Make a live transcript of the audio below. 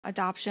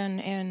adoption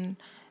in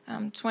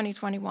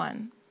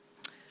 2021.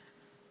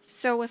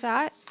 So with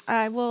that,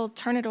 I will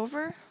turn it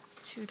over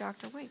to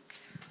Dr. Wake.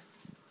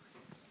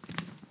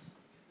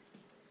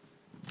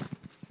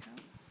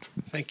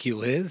 Thank you,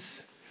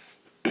 Liz.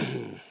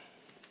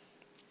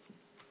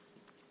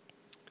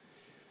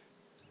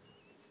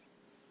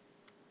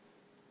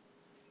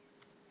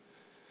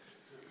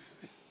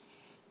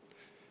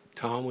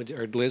 Tom,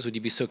 or Liz, would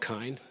you be so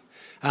kind?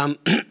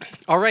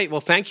 All right,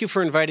 well, thank you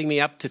for inviting me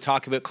up to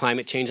talk about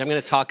climate change. I'm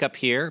going to talk up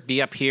here,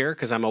 be up here,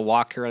 because I'm a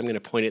walker. I'm going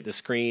to point at the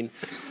screen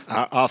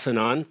off and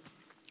on.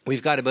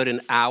 We've got about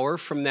an hour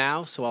from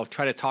now, so I'll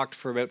try to talk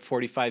for about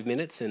 45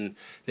 minutes and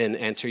then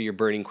answer your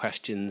burning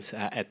questions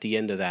at the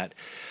end of that.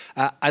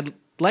 I'd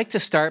like to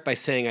start by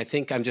saying I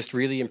think I'm just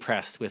really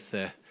impressed with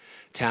the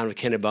town of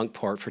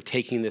Kennebunkport for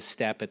taking this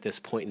step at this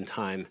point in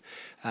time.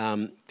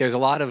 There's a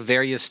lot of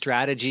various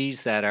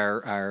strategies that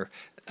are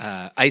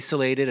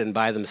isolated and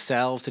by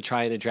themselves to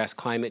try and address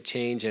climate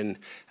change, and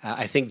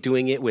I think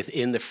doing it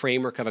within the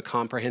framework of a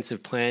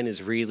comprehensive plan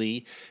is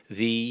really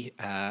the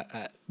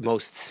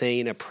most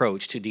sane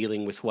approach to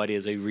dealing with what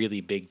is a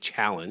really big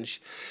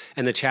challenge.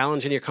 And the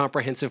challenge in your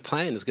comprehensive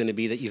plan is going to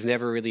be that you've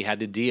never really had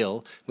to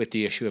deal with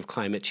the issue of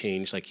climate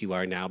change like you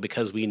are now,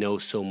 because we know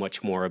so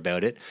much more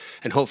about it,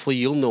 and hopefully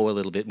you'll know a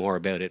little bit more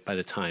about it by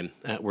the time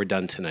we're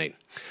done tonight.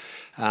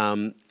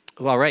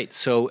 All right,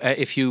 so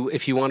if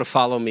you want to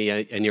follow me,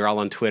 and you're all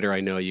on Twitter,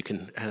 I know you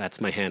can, that's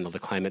my handle, the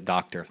Climate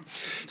Doctor.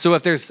 So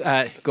if there's,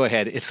 go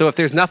ahead. So if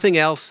there's nothing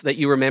else that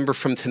you remember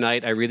from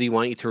tonight, I really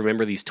want you to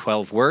remember these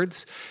 12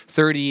 words.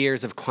 30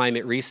 years of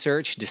climate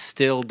research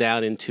distilled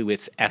down into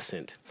its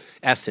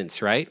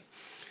essence, right?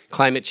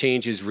 Climate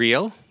change is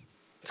real.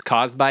 It's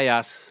caused by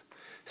us.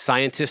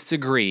 Scientists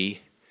agree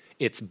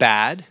it's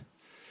bad,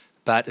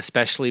 but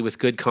especially with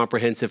good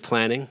comprehensive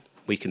planning,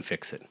 we can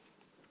fix it.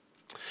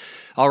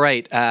 All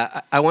right,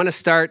 I want to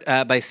start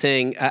by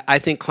saying I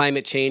think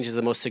climate change is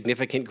the most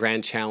significant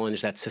grand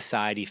challenge that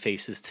society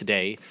faces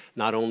today,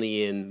 not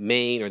only in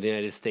Maine or the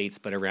United States,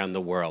 but around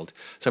the world.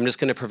 So I'm just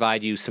going to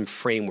provide you some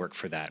framework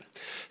for that.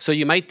 So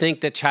you might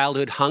think that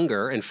childhood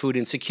hunger and food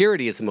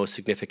insecurity is the most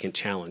significant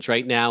challenge.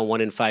 Right now,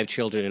 1 in 5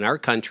 children in our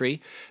country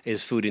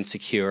is food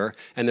insecure,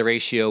 and the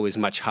ratio is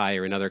much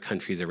higher in other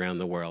countries around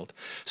the world.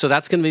 So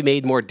that's going to be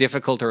made more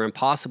difficult or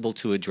impossible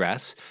to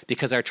address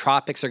because our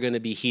tropics are going to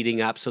be heating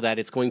up so that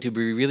it's going to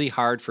be really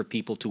hard for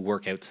people to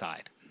work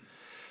outside.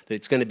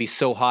 It's going to be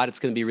so hot, it's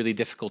going to be really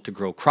difficult to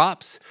grow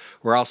crops.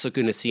 We're also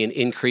going to see an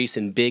increase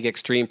in big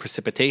extreme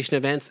precipitation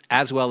events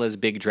as well as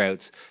big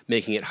droughts,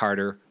 making it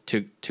harder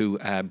to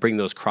bring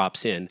those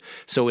crops in.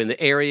 So in the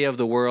area of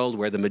the world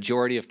where the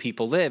majority of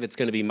people live, it's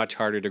going to be much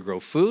harder to grow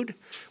food,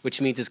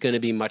 which means it's going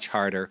to be much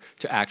harder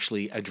to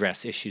actually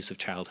address issues of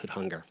childhood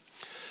hunger.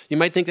 You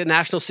might think that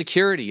national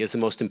security is the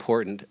most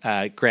important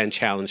grand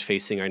challenge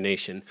facing our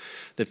nation.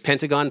 The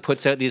Pentagon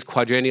puts out these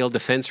quadrennial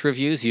defense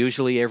reviews,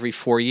 usually every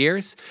 4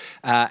 years,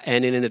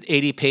 and in an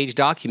 80-page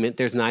document,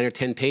 there's 9 or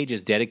 10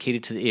 pages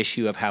dedicated to the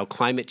issue of how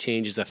climate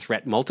change is a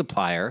threat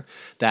multiplier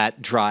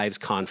that drives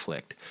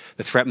conflict.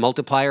 The threat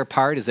multiplier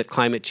part is that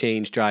climate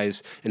change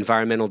drives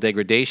environmental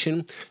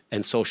degradation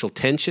and social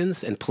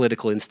tensions and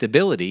political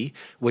instability,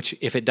 which,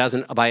 if it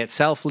doesn't by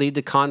itself lead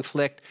to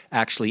conflict,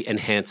 actually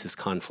enhances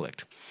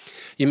conflict.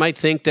 You might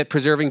think that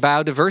preserving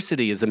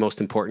biodiversity is the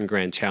most important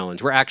grand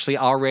challenge. We're actually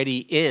already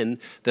in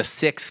the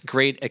 6th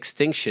great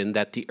extinction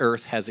that the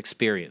Earth has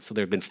experienced. So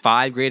there have been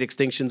 5 great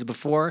extinctions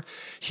before.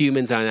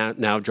 Humans are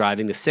now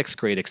driving the 6th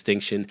great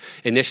extinction,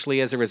 initially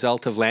as a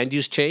result of land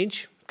use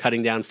change,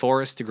 cutting down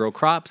forests to grow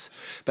crops,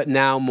 but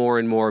now more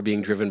and more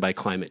being driven by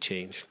climate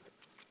change.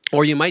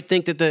 Or you might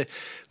think that the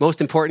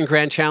most important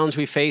grand challenge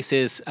we face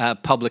is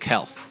public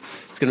health.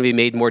 It's going to be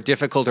made more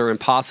difficult or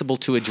impossible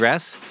to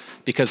address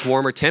because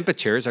warmer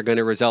temperatures are going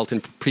to result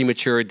in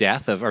premature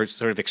death or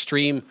sort of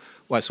extreme,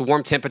 so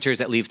warm temperatures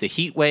that lead to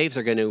heat waves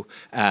are going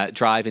to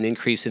drive an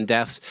increase in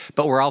deaths.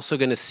 But we're also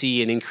going to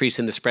see an increase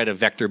in the spread of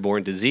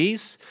vector-borne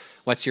disease.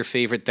 What's your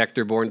favorite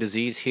vector-borne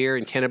disease here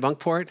in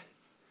Kennebunkport?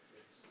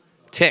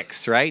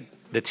 Ticks, right?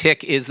 The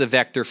tick is the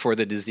vector for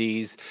the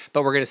disease,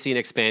 but we're going to see an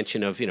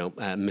expansion of,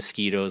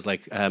 mosquitoes,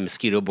 like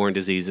mosquito-borne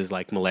diseases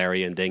like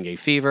malaria and dengue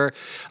fever.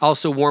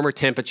 Also, warmer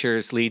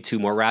temperatures lead to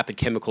more rapid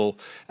chemical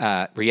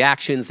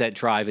reactions that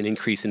drive an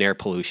increase in air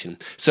pollution.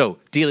 So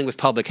dealing with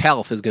public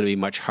health is going to be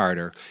much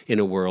harder in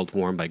a world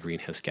warmed by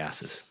greenhouse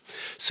gases.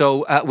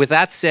 So with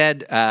that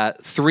said,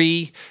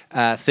 3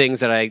 things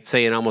that I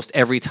say in almost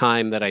every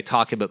time that I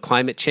talk about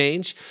climate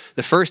change.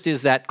 The first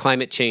is that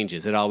climate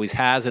changes. It always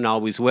has and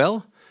always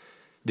will.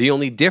 The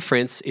only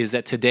difference is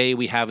that today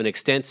we have an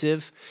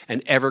extensive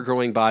and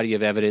ever-growing body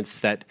of evidence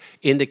that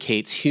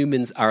indicates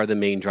humans are the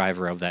main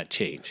driver of that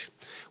change.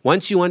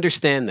 Once you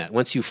understand that,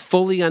 once you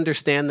fully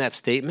understand that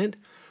statement,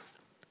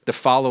 the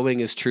following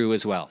is true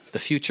as well. The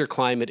future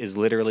climate is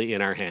literally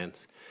in our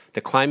hands.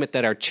 The climate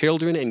that our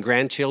children and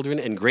grandchildren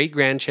and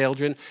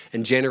great-grandchildren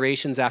and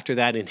generations after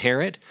that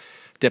inherit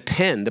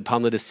depend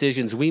upon the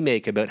decisions we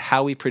make about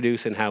how we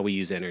produce and how we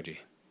use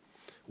energy.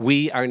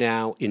 We are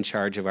now in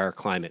charge of our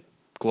climate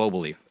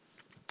globally.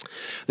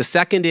 The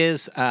second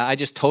is I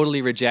just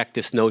totally reject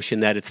this notion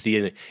that it's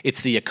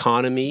the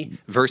economy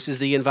versus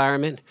the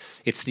environment.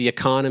 It's the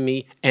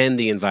economy and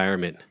the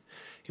environment.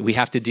 We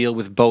have to deal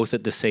with both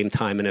at the same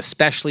time, and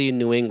especially in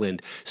New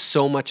England,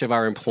 so much of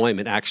our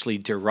employment actually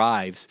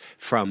derives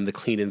from the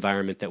clean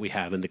environment that we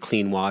have and the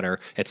clean water,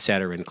 et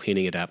cetera, and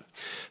cleaning it up.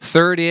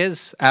 Third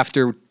is,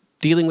 after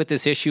dealing with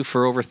this issue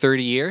for over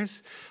 30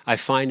 years, I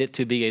find it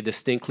to be a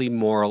distinctly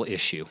moral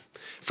issue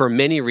for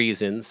many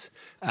reasons.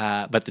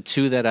 But the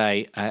two that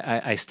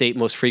I state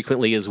most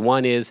frequently is,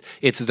 one is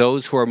it's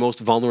those who are most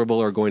vulnerable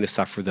are going to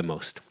suffer the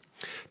most.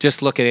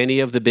 Just look at any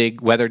of the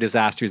big weather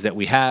disasters that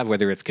we have,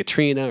 whether it's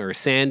Katrina or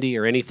Sandy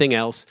or anything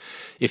else.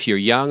 If you're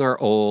young or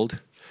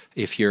old,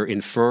 if you're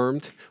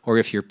infirmed, or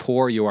if you're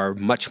poor, you are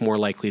much more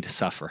likely to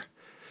suffer.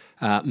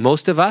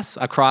 Most of us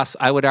across,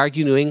 I would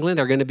argue, New England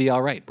are going to be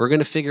all right. We're going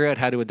to figure out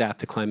how to adapt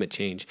to climate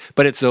change.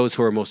 But it's those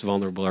who are most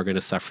vulnerable are going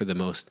to suffer the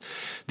most.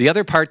 The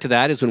other part to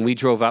that is when we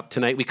drove up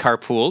tonight, we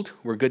carpooled.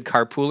 We're good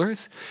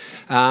carpoolers.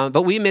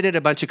 But we emitted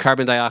a bunch of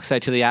carbon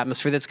dioxide to the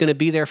atmosphere that's going to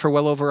be there for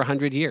well over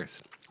 100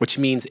 years, which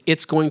means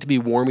it's going to be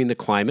warming the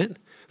climate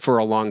for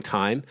a long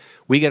time.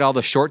 We get all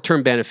the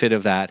short-term benefit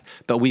of that,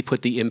 but we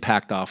put the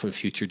impact off on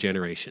future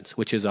generations,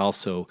 which is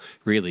also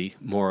really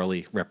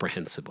morally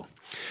reprehensible.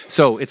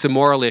 So it's a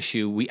moral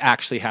issue. We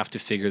actually have to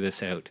figure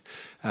this out,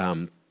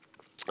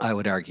 I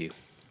would argue.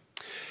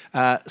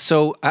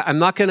 So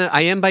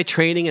I am by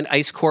training an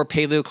ice core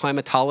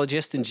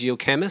paleoclimatologist and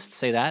geochemist.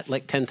 Say that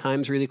like 10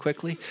 times really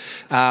quickly.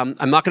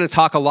 I'm not going to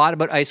talk a lot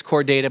about ice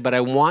core data, but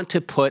I want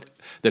to put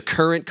the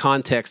current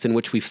context in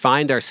which we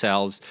find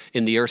ourselves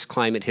in the Earth's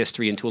climate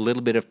history into a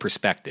little bit of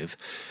perspective.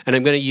 And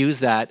I'm going to use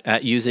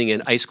that using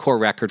an ice core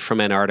record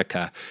from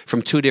Antarctica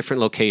from two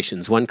different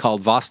locations, one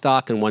called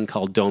Vostok and one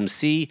called Dome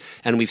C,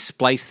 and we've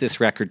spliced this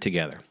record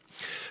together.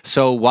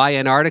 So why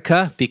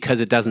Antarctica? Because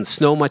it doesn't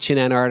snow much in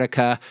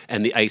Antarctica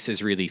and the ice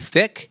is really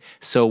thick.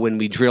 So when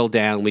we drill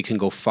down, we can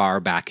go far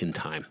back in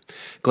time.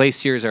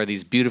 Glaciers are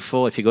these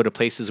beautiful, if you go to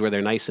places where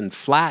they're nice and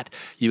flat,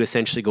 you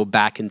essentially go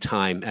back in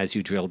time as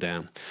you drill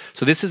down.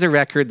 So this is a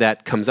record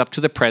that comes up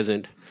to the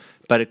present,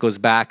 but it goes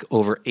back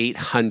over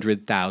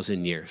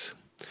 800,000 years.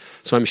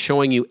 So I'm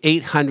showing you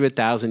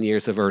 800,000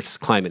 years of Earth's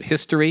climate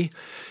history.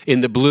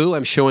 In the blue,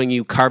 I'm showing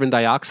you carbon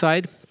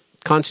dioxide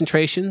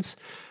concentrations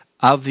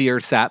of the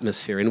Earth's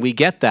atmosphere. And we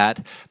get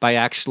that by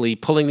actually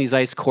pulling these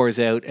ice cores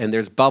out, and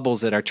there's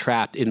bubbles that are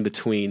trapped in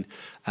between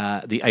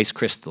the ice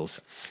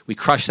crystals. We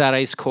crush that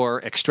ice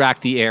core,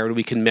 extract the air, and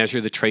we can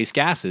measure the trace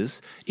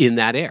gases in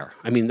that air.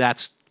 I mean,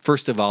 that's,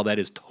 first of all, that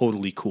is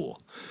totally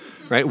cool.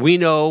 Right? We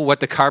know what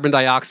the carbon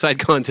dioxide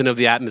content of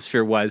the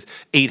atmosphere was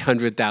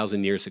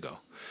 800,000 years ago.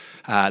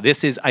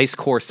 This is ice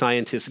core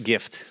scientist's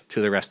gift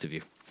to the rest of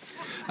you.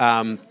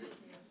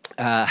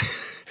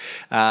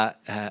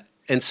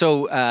 And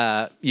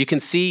so you can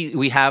see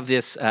we have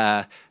this,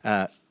 I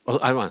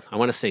want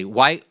to say,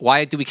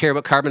 why do we care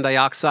about carbon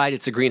dioxide?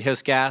 It's a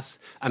greenhouse gas.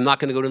 I'm not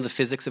going to go into the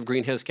physics of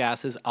greenhouse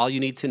gases. All you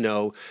need to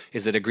know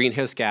is that a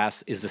greenhouse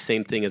gas is the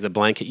same thing as a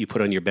blanket you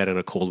put on your bed on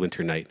a cold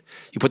winter night.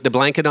 You put the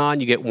blanket on,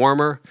 you get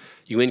warmer,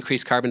 you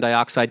increase carbon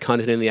dioxide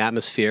content in the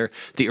atmosphere,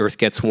 the Earth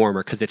gets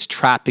warmer because it's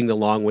trapping the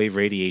long-wave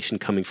radiation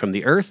coming from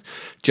the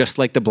Earth, just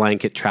like the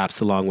blanket traps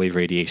the long-wave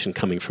radiation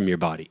coming from your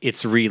body.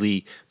 It's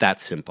really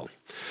that simple.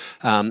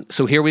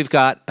 So here we've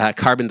got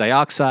carbon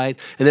dioxide,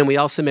 and then we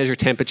also measure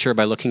temperature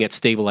by looking at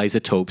stable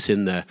isotopes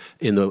in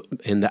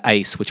the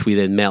ice, which we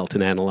then melt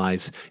and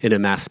analyze in a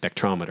mass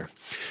spectrometer.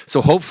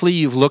 So hopefully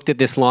you've looked at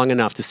this long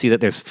enough to see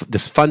that there's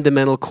this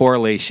fundamental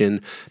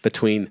correlation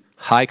between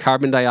high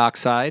carbon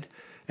dioxide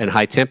and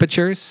high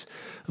temperatures,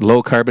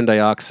 low carbon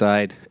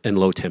dioxide and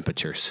low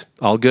temperatures.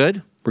 All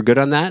good? We're good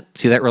on that?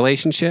 See that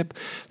relationship?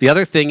 The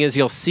other thing is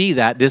you'll see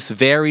that this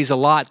varies a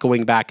lot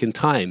going back in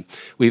time.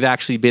 We've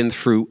actually been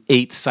through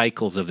 8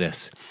 cycles of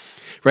this.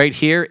 Right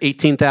here,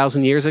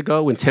 18,000 years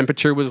ago, when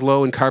temperature was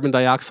low and carbon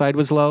dioxide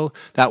was low,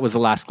 that was the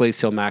last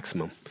glacial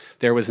maximum.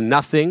 There was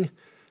nothing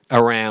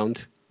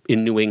around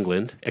in New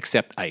England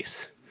except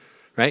ice,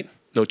 right?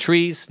 No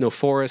trees, no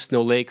forests,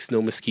 no lakes,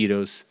 no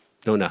mosquitoes,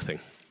 no nothing.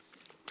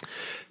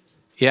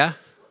 Yeah?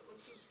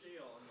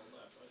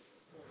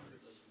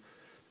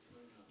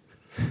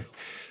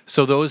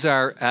 So those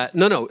are,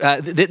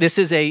 this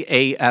is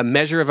a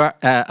measure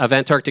of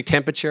Antarctic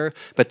temperature,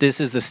 but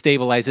this is the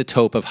stable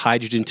isotope of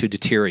hydrogen to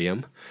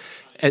deuterium.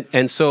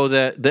 And so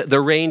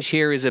the range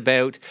here is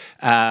about,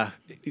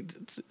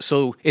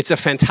 so it's a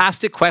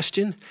fantastic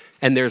question,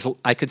 and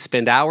I could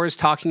spend hours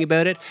talking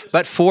about it,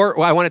 but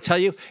I want to tell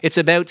you, it's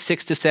about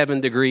 6 to 7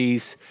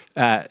 degrees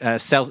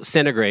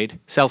centigrade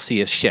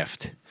Celsius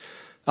shift.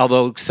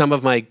 Although some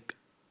of my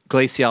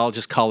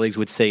glaciologist colleagues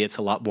would say it's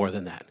a lot more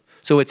than that.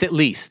 So it's at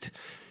least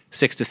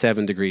 6 to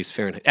 7 degrees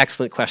Fahrenheit.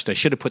 Excellent question. I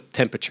should have put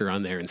temperature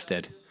on there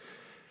instead.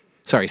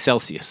 Sorry,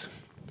 Celsius.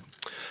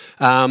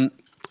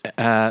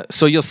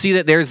 So you'll see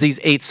that there's these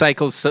 8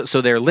 cycles.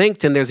 So they're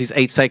linked, and there's these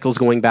 8 cycles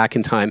going back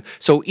in time.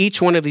 So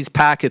each one of these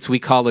packets we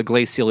call a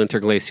glacial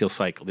interglacial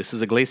cycle. This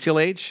is a glacial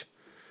age.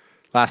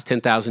 Last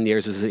 10,000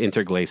 years is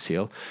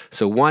interglacial.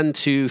 So 1,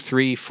 2,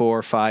 3,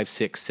 4, 5,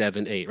 6,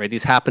 7, 8, right?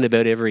 These happen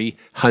about every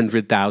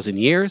 100,000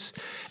 years.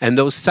 And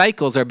those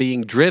cycles are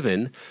being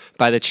driven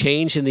by the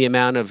change in the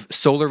amount of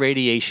solar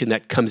radiation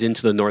that comes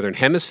into the northern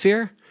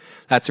hemisphere.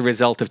 That's a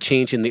result of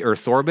change in the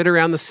Earth's orbit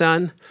around the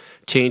sun,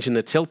 change in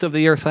the tilt of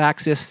the Earth's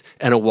axis,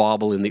 and a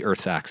wobble in the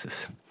Earth's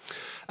axis.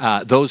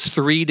 Those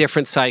three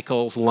different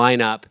cycles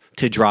line up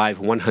to drive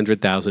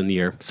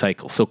 100,000-year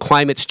cycles. So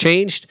climate's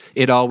changed.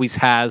 It always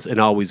has and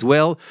always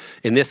will.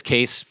 In this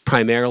case,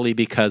 primarily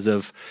because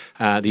of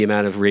the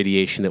amount of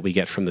radiation that we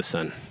get from the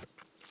sun.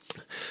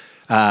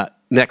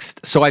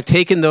 Next, so I've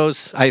taken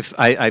those,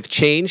 I've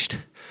changed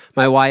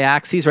my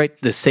y-axes, right,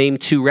 the same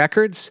two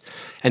records.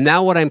 And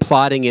now what I'm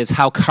plotting is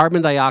how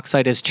carbon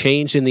dioxide has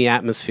changed in the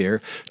atmosphere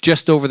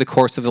just over the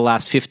course of the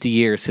last 50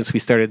 years since we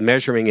started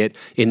measuring it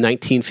in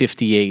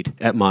 1958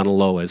 at Mauna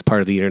Loa as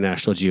part of the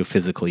International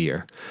Geophysical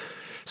Year.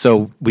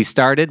 So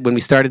when we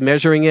started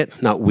measuring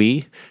it, not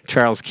we,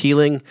 Charles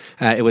Keeling,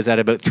 it was at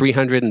about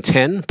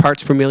 310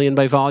 parts per million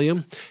by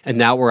volume, and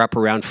now we're up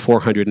around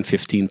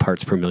 415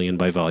 parts per million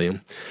by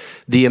volume.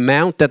 The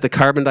amount that the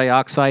carbon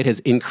dioxide has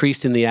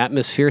increased in the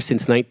atmosphere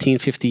since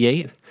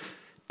 1958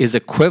 is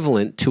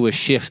equivalent to a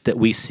shift that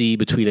we see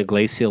between a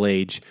glacial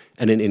age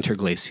and an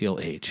interglacial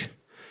age.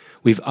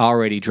 We've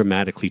already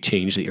dramatically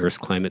changed the Earth's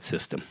climate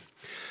system.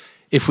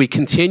 If we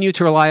continue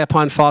to rely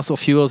upon fossil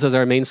fuels as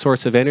our main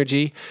source of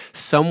energy,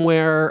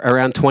 somewhere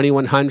around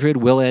 2100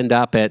 we'll end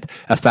up at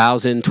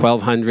 1,000,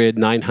 1,200,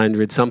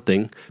 900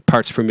 something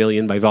parts per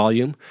million by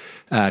volume,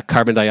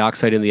 carbon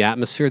dioxide in the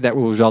atmosphere. That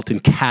will result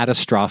in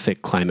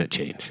catastrophic climate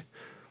change.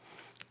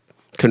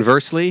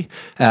 Conversely,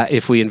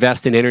 if we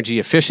invest in energy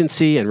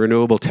efficiency and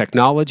renewable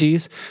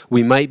technologies,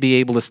 we might be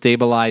able to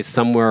stabilize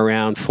somewhere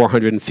around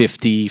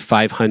 450,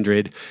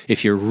 500.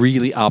 If you're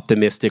really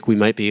optimistic, we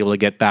might be able to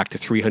get back to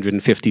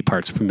 350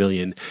 parts per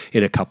million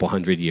in a couple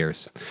hundred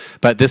years.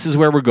 But this is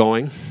where we're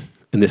going,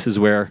 and this is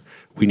where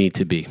we need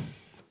to be.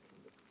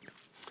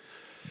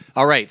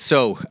 All right,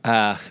 so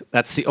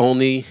that's the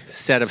only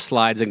set of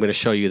slides I'm going to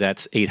show you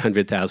that's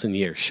 800,000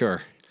 years.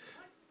 Sure.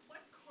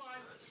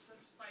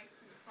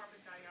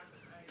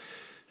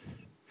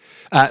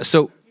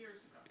 So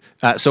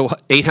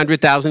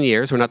 800,000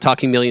 years, we're not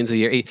talking millions a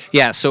year.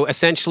 Yeah, so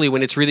essentially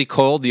when it's really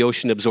cold, the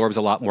ocean absorbs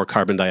a lot more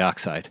carbon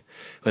dioxide.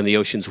 When the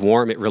ocean's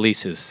warm, it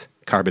releases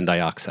carbon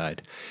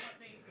dioxide.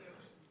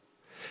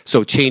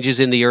 So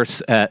changes in the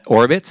Earth's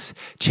orbits,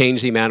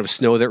 change the amount of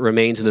snow that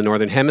remains in the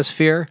northern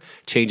hemisphere,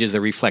 changes the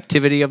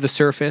reflectivity of the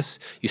surface.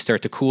 You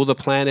start to cool the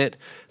planet.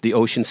 The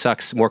ocean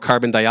sucks more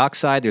carbon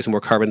dioxide. There's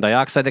more carbon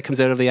dioxide that comes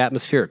out of the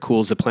atmosphere. It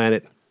cools the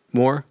planet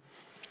more.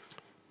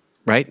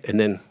 Right? And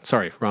then,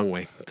 sorry, wrong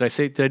way.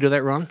 Did I do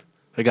that wrong?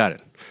 I got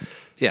it.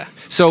 Yeah.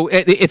 So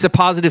it's a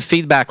positive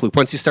feedback loop.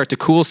 Once you start to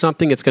cool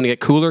something, it's going to get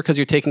cooler because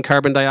you're taking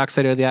carbon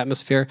dioxide out of the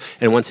atmosphere.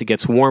 And once it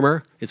gets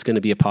warmer, it's going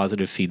to be a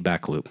positive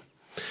feedback loop.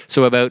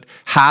 So about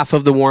half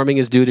of the warming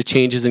is due to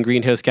changes in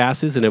greenhouse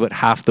gases, and about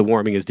half the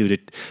warming is due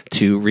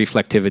to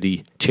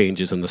reflectivity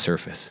changes on the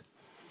surface.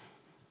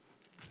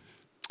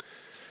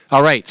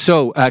 All right,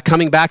 so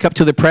coming back up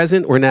to the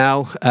present, we're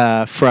now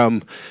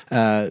from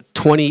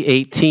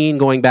 2018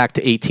 going back to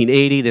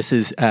 1880. This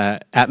is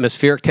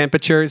atmospheric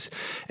temperatures,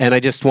 and I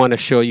just want to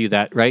show you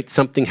that, right?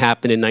 Something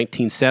happened in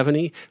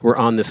 1970. We're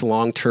on this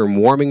long-term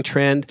warming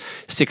trend.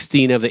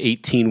 16 of the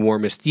 18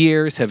 warmest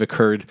years have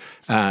occurred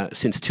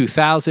since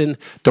 2000.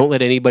 Don't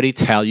let anybody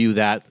tell you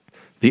that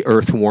the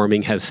Earth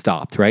warming has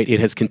stopped, right? It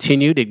has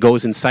continued. It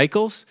goes in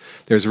cycles.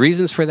 There's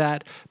reasons for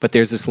that, but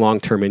there's this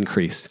long-term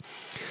increase.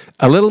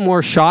 A little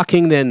more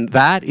shocking than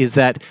that is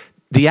that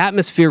the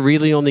atmosphere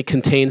really only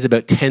contains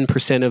about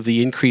 10% of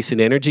the increase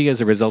in energy as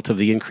a result of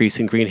the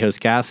increase in greenhouse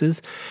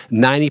gases.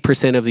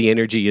 90% of the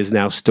energy is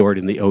now stored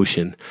in the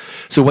ocean.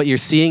 So what you're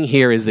seeing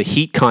here is the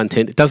heat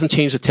content. It doesn't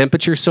change the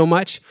temperature so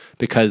much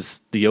because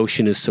the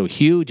ocean is so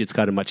huge. It's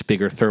got a much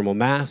bigger thermal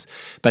mass.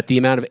 But the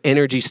amount of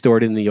energy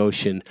stored in the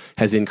ocean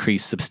has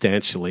increased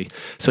substantially.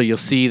 So you'll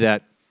see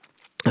that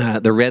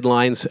the red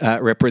lines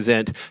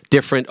represent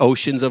different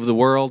oceans of the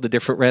world, the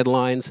different red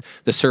lines,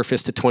 the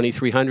surface to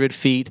 2,300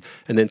 feet,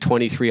 and then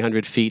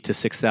 2,300 feet to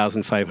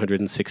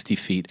 6,560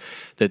 feet.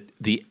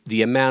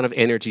 The amount of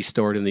energy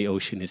stored in the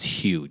ocean is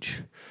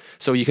huge.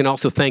 So you can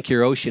also thank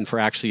your ocean for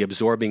actually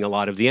absorbing a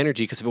lot of the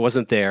energy, because if it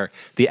wasn't there,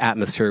 the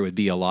atmosphere would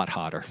be a lot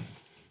hotter.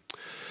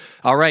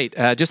 All right,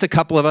 just a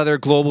couple of other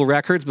global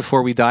records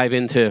before we dive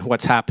into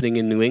what's happening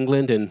in New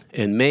England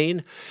and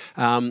Maine.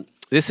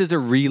 This is a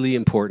really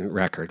important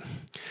record.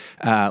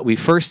 We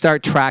first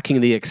start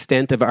tracking the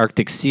extent of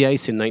Arctic sea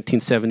ice in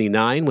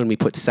 1979 when we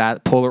put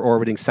polar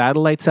orbiting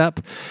satellites up.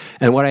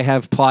 And what I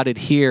have plotted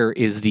here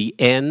is the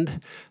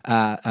end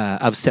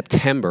of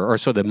September, or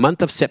so the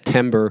month of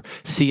September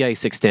sea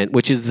ice extent,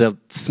 which is the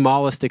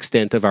smallest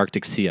extent of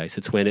Arctic sea ice.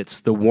 It's when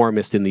it's the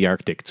warmest in the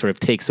Arctic. It sort of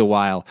takes a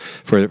while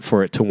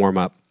for it to warm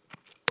up.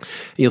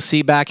 You'll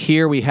see back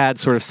here we had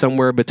sort of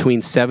somewhere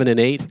between 7 and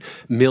 8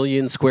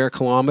 million square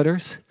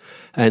kilometers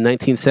in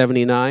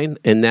 1979,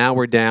 and now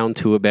we're down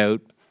to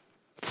about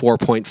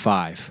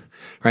 4.5.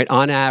 right?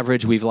 On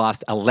average, we've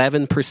lost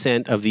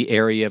 11% of the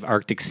area of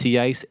Arctic sea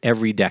ice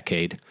every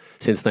decade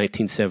since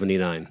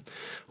 1979.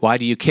 Why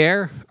do you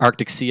care?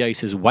 Arctic sea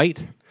ice is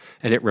white,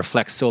 and it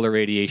reflects solar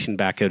radiation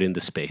back out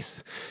into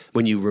space.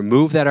 When you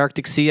remove that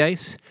Arctic sea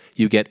ice,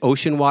 you get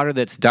ocean water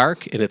that's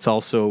dark, and it's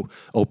also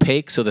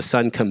opaque, so the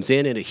sun comes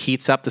in and it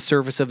heats up the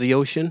surface of the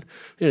ocean,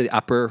 the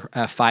upper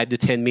 5 to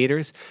 10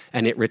 meters,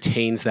 and it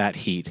retains that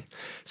heat.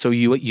 So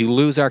you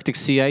lose Arctic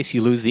sea ice,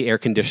 you lose the air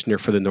conditioner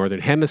for the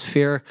northern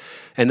hemisphere,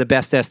 and the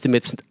best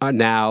estimates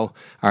now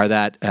are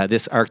that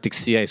this Arctic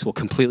sea ice will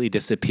completely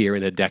disappear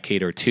in a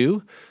decade or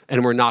two,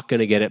 and we're not going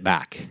to get it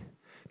back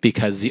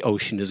because the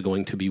ocean is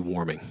going to be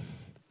warming.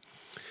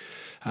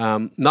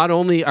 Not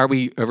only are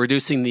we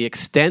reducing the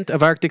extent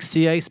of Arctic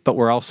sea ice, but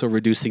we're also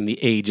reducing the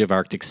age of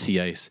Arctic sea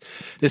ice.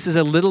 This is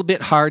a little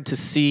bit hard to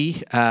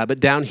see, but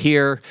down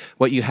here,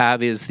 what you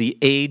have is the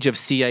age of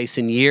sea ice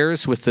in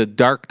years, with the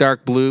dark,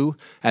 dark blue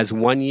as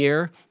 1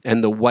 year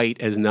and the white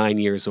as 9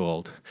 years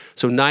old.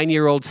 So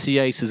 9-year-old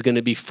sea ice is going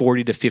to be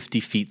 40 to 50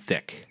 feet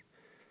thick.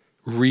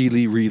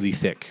 Really, really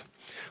thick.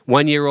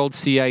 1-year-old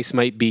sea ice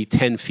might be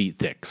 10 feet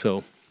thick,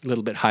 so a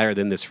little bit higher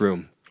than this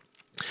room.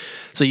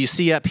 So you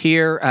see up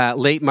here,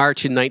 late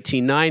March in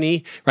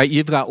 1990, right,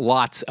 you've got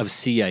lots of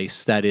sea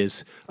ice that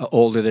is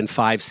older than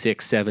 5,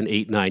 6, 7,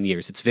 8, 9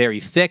 years. It's very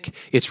thick.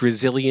 It's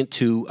resilient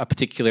to a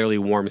particularly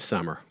warm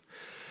summer.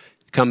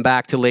 Come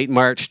back to late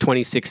March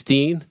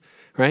 2016,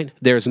 right?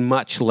 There's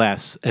much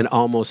less and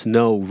almost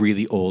no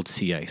really old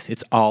sea ice.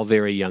 It's all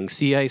very young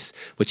sea ice,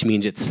 which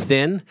means it's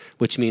thin,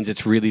 which means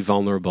it's really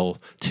vulnerable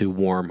to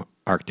warm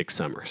Arctic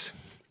summers.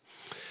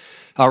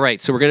 All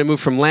right, so we're going to move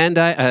from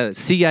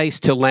sea ice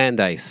to land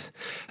ice.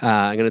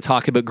 I'm going to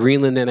talk about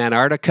Greenland and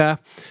Antarctica.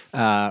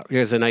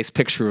 Here's a nice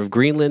picture of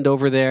Greenland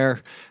over there.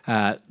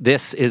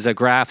 This is a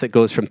graph that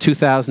goes from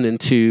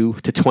 2002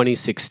 to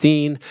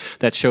 2016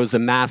 that shows the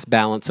mass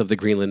balance of the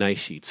Greenland ice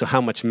sheet. So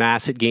how much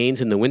mass it gains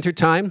in the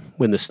wintertime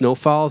when the snow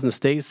falls and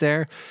stays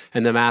there,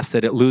 and the mass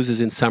that it loses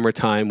in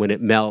summertime when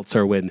it melts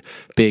or when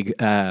big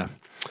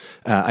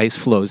ice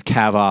flows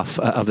calve off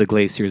of the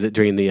glaciers that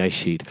drain the ice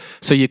sheet.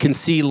 So you can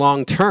see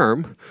long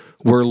term,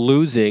 we're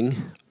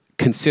losing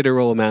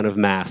considerable amount of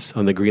mass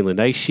on the Greenland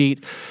ice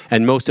sheet,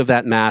 and most of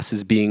that mass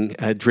is being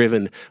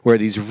driven where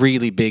these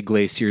really big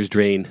glaciers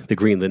drain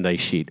the ice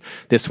sheet.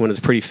 This one is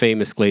a pretty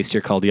famous glacier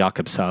called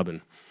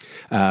Jakobshavn.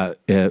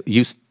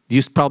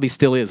 Probably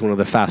still is one of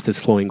the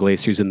fastest flowing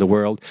glaciers in the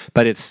world,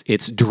 but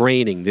it's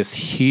draining this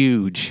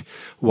huge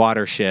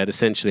watershed,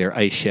 essentially our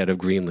ice shed of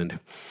Greenland.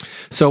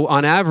 So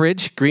on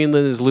average,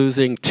 Greenland is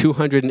losing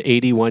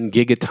 281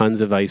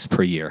 gigatons of ice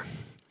per year.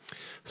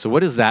 So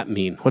what does that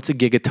mean? What's a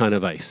gigaton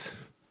of ice?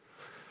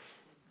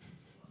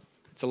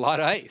 It's a lot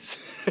of ice.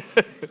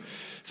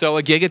 So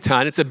a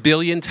gigaton, it's 1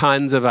 billion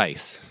tons of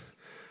ice,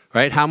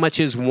 right? How much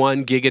is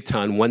 1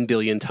 gigaton, 1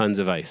 billion tons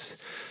of ice?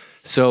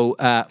 So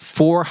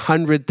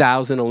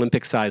 400,000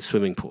 Olympic-sized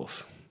swimming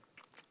pools.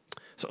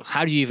 So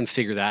how do you even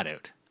figure that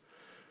out?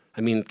 I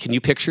mean, can you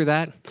picture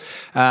that?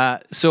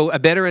 So a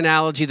better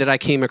analogy that I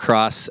came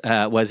across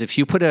was if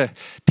you put a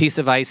piece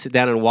of ice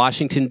down in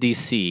Washington,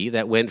 D.C.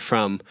 that went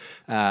from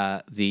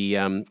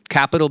the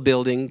Capitol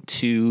building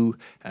to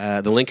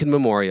the Lincoln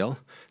Memorial,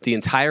 the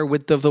entire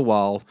width of the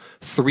wall,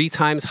 3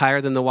 times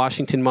higher than the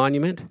Washington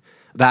Monument,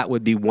 that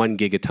would be 1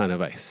 gigaton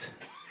of ice.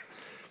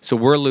 So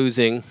we're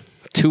losing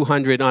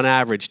 200, on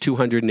average,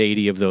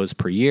 280 of those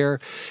per year.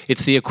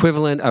 It's the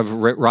equivalent of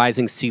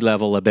rising sea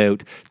level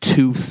about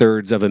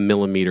 2/3 of a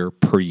millimeter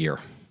per year.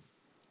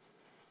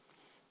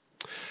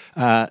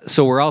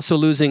 So we're also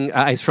losing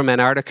ice from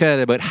Antarctica at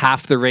about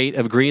half the rate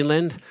of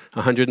Greenland,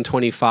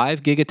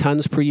 125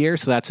 gigatons per year,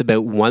 so that's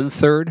about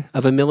 1/3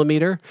 of a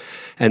millimeter.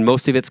 And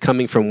most of it's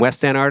coming from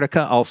West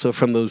Antarctica, also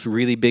from those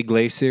really big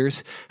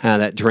glaciers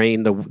that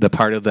drain the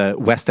part of the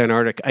West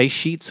Antarctic ice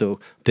sheet, so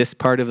this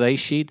part of the ice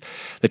sheet.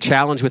 The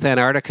challenge with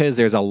Antarctica is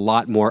there's a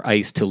lot more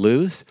ice to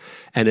lose,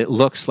 and it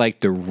looks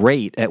like the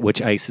rate at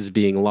which ice is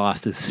being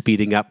lost is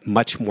speeding up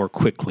much more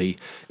quickly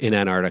in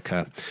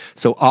Antarctica.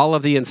 So all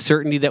of the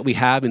uncertainty that we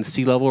have in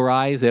sea level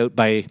rise out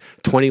by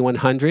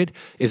 2100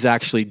 is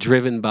actually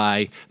driven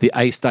by the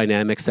ice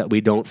dynamics that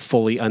we don't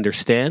fully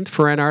understand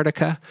for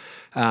Antarctica,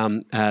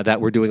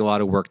 that we're doing a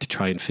lot of work to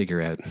try and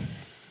figure out.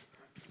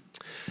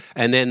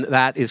 And then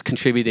that is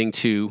contributing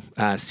to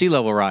sea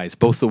level rise,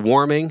 both the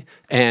warming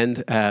and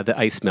the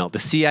ice melt. The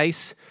sea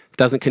ice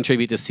doesn't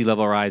contribute to sea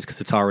level rise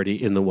because it's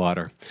already in the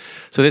water.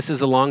 So this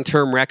is a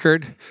long-term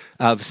record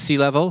of sea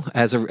level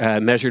as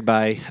measured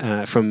by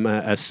from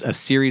a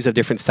series of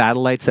different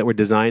satellites that were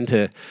designed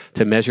to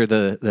measure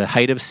the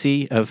height of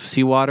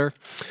seawater.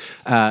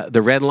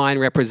 The red line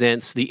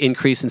represents the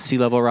increase in sea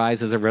level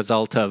rise as a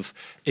result of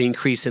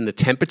increase in the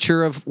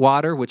temperature of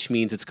water, which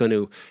means it's going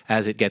to,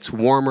 as it gets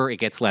warmer, it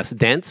gets less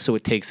dense, so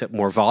it takes up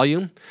more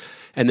volume.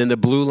 And then the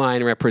blue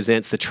line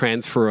represents the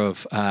transfer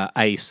of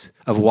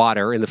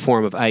water in the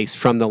form of ice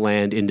from the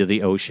land into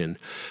the ocean.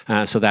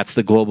 So that's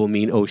the global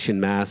mean ocean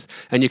mass.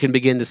 And you can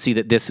begin to see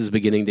that this is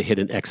beginning to hit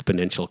an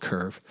exponential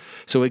curve.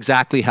 So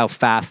exactly how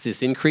fast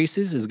this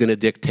increases is going to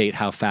dictate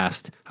how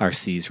fast our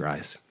seas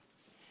rise.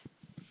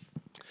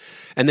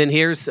 And then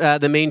here's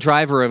the main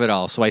driver of it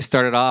all. So I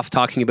started off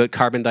talking about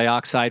carbon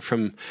dioxide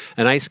from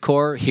an ice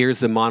core. Here's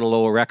the Mauna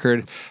Loa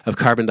record of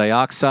carbon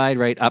dioxide,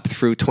 right, up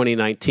through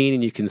 2019.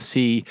 And you can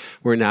see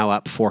we're now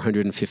up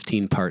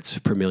 415 parts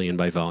per million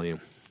by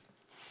volume.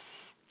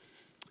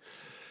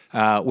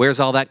 Where's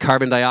all that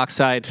carbon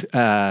dioxide?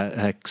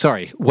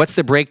 What's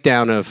the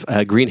breakdown of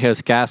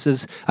greenhouse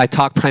gases? I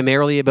talk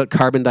primarily about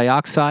carbon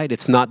dioxide.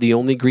 It's not the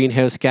only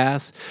greenhouse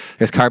gas.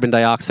 There's carbon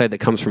dioxide that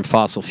comes from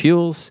fossil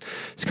fuels.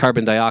 There's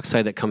carbon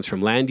dioxide that comes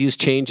from land use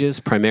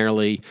changes,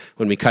 primarily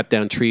when we cut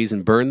down trees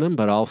and burn them,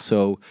 but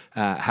also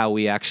how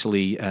we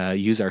actually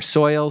use our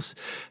soils.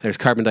 There's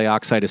carbon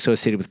dioxide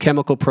associated with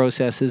chemical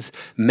processes.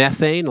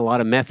 Methane, a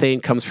lot of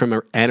methane comes from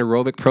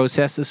anaerobic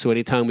processes. So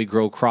anytime we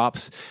grow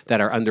crops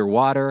that are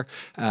underwater,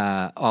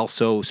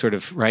 also sort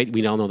of, right,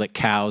 we all know that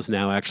cows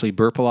now actually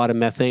burp a lot of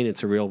methane.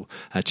 It's a real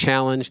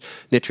challenge.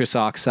 Nitrous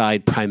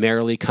oxide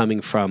primarily coming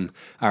from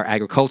our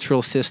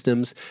agricultural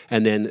systems,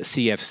 and then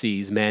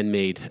CFCs,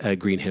 man-made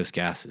greenhouse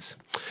gases.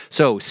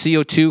 So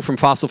CO2 from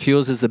fossil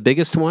fuels is the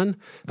biggest one,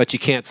 but you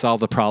can't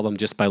solve the problem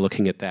just by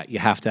looking at that. You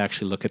have to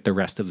actually look at the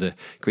rest of the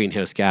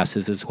greenhouse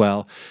gases as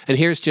well. And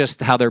here's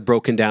just how they're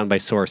broken down by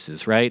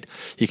sources, right?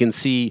 You can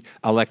see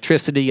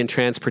electricity and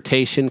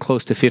transportation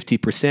close to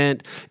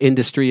 50%,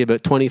 industry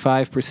about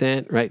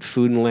 25%, right?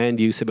 Food and land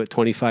use about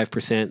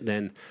 25%,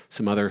 then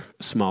some other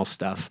small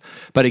stuff.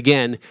 But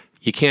again,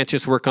 you can't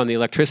just work on the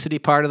electricity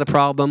part of the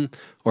problem,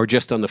 or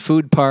just on the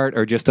food part,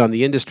 or just on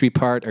the industry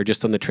part, or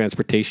just on the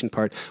transportation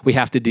part. We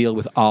have to deal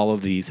with all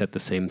of these at the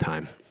same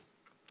time.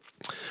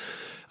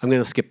 I'm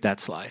going to skip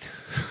that slide.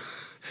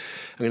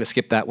 I'm going to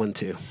skip that one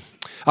too.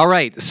 All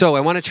right, so I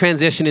want to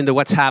transition into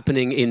what's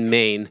happening in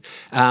Maine.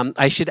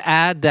 I should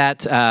add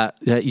that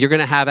you're going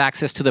to have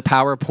access to the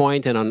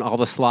PowerPoint, and on all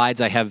the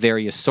slides I have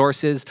various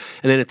sources,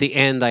 and then at the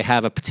end I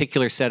have a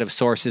particular set of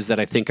sources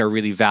that I think are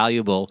really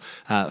valuable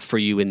for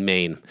you in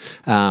Maine.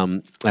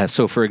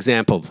 So for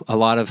example, a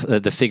lot of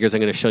the figures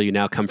I'm going to show you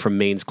now come from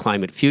Maine's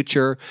Climate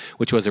Future,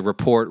 which was a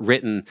report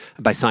written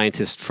by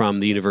scientists from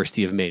the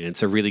University of Maine.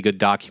 It's a really good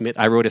document.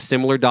 I wrote a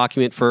similar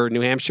document for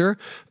New Hampshire,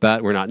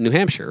 but we're not in New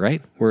Hampshire,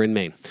 right? We're in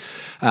Maine.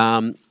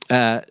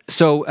 I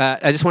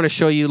just want to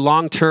show you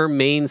long-term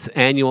Maine's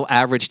annual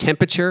average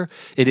temperature.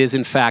 It is,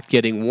 in fact,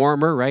 getting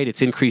warmer, right?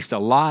 It's increased a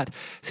lot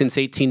since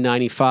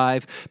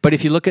 1895. But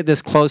if you look at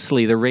this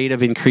closely, the rate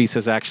of increase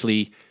is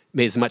actually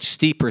is much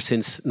steeper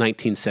since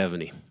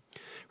 1970,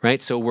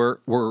 right? So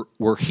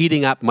we're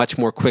heating up much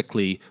more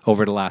quickly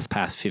over the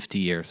past 50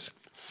 years.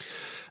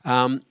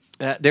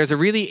 There's a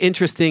really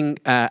interesting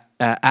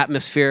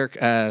atmospheric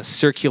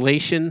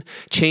circulation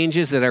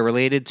changes that are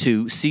related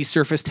to sea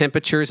surface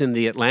temperatures in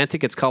the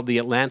Atlantic. It's called the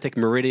Atlantic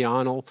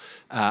Meridional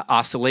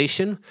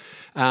Oscillation.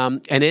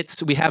 And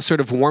we have sort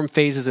of warm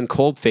phases and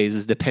cold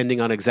phases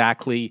depending on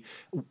exactly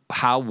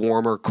how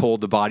warm or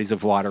cold the bodies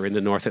of water in the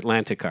North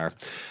Atlantic are.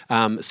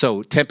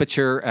 So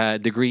temperature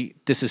degree,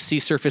 this is sea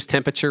surface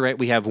temperature, right?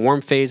 We have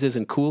warm phases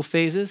and cool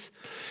phases.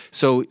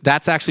 So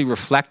that's actually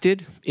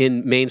reflected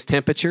in Maine's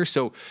temperature.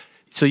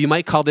 So you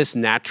might call this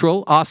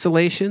natural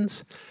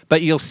oscillations,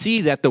 but you'll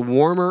see that the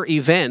warmer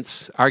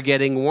events are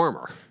getting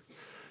warmer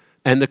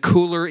and the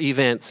cooler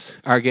events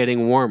are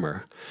getting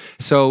warmer.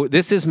 So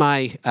this is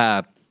my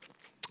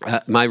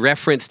my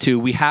reference to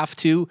we have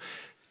to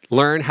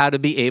learn how to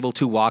be able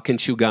to walk and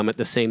chew gum at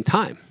the same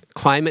time.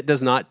 Climate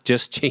does not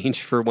just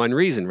change for one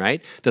reason,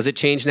 right? Does it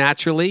change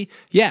naturally?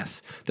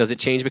 Yes. Does it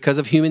change because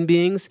of human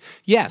beings?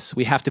 Yes.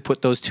 We have to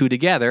put those two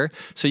together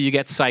so you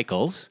get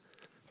cycles,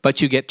 but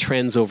you get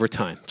trends over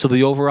time. So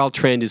the overall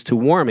trend is to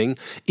warming,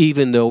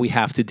 even though we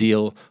have to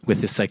deal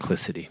with this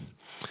cyclicity.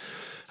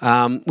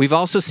 We've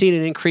also seen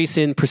an increase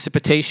in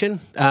precipitation.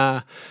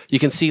 You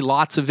can see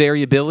lots of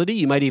variability.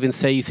 You might even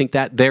say you think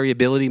that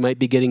variability might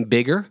be getting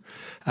bigger.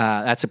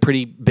 That's a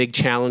pretty big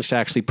challenge to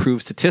actually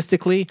prove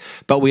statistically,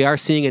 but we are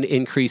seeing an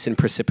increase in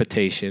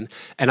precipitation.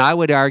 And I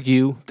would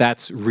argue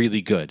that's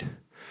really good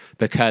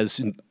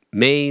because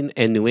Maine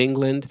and New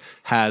England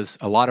has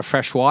a lot of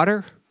fresh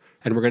water,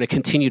 and we're going to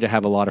continue to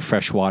have a lot of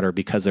fresh water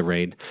because of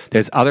rain.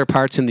 There's other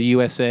parts in the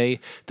USA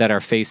that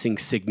are facing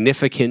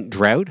significant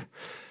drought,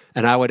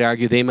 and I would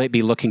argue they might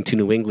be looking to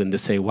New England to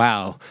say,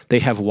 wow, they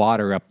have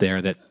water up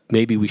there that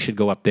maybe we should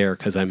go up there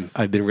because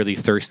I've been really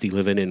thirsty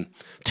living in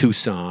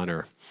Tucson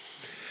or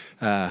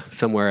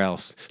somewhere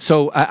else.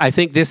 So I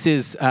think this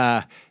is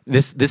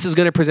this is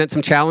going to present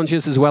some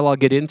challenges as well I'll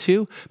get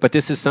into, but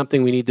this is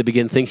something we need to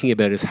begin thinking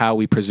about is how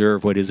we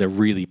preserve what is a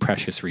really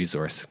precious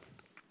resource.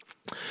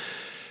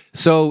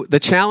 So the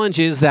challenge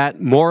is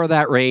that more of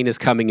that rain is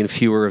coming in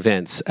fewer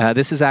events.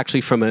 This is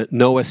actually from a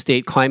NOAA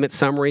state climate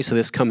summary, so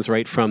this comes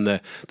right from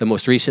the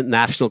most recent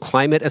National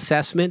Climate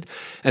Assessment.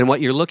 And what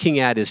you're looking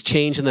at is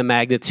change in the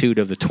magnitude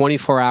of the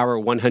 24-hour,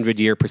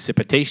 100-year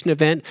precipitation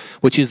event,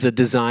 which is the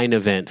design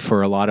event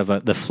for a lot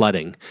of the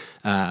flooding.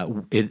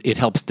 It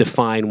helps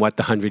define what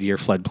the 100-year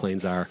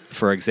floodplains are,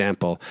 for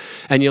example.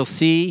 And you'll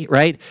see,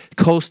 right,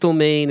 coastal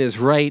Maine is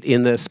right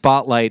in the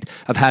spotlight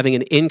of having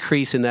an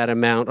increase in that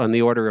amount on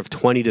the order of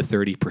 20 to to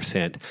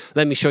 30%.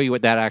 Let me show you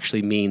what that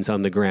actually means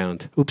on the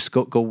ground. Oops,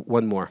 go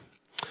one more.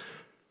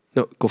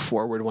 No, go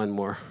forward one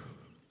more.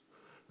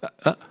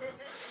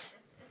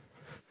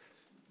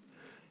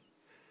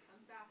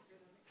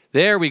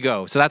 There we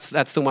go. So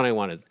that's the one I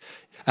wanted.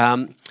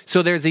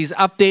 So there's these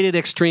updated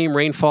extreme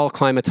rainfall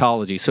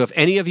climatology. So if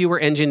any of you were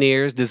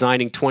engineers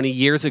designing 20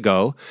 years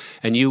ago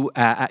and you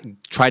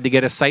tried to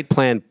get a site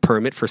plan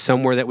permit for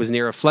somewhere that was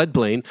near a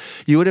floodplain,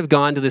 you would have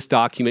gone to this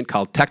document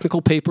called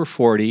Technical Paper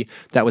 40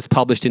 that was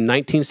published in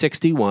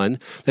 1961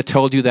 that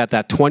told you that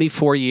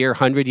 24-year,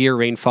 100-year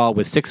rainfall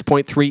was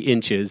 6.3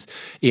 inches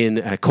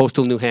in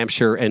coastal New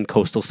Hampshire and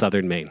coastal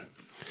southern Maine.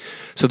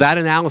 So that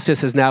analysis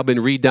has now been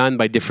redone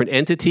by different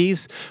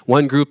entities.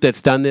 One group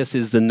that's done this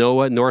is the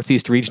NOAA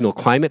Northeast Regional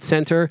Climate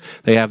Center.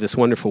 They have this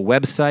wonderful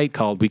website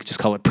called, we could just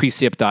call it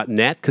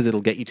precip.net because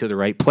it'll get you to the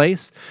right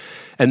place.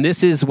 And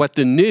this is what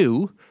the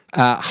new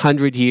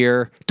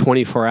 100-year,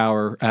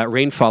 24-hour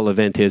rainfall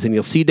event is. And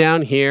you'll see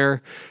down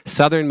here,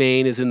 southern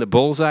Maine is in the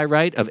bullseye,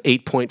 right, of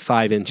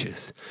 8.5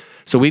 inches.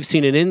 So we've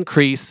seen an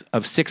increase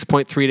of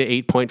 6.3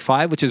 to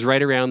 8.5, which is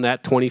right around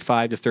that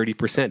 25 to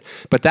 30%.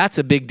 But that's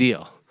a big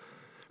deal.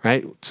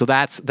 Right? So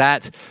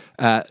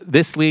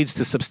this leads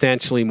to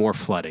substantially more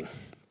flooding.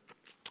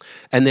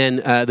 And then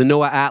the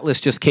NOAA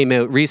Atlas just came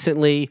out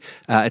recently.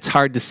 It's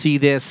hard to see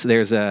this.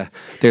 There's a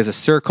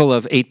circle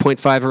of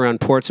 8.5 around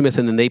Portsmouth,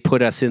 and then they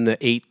put us in the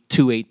 8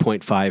 to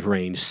 8.5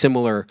 range.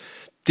 Similar,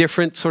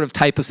 different sort of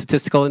type of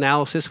statistical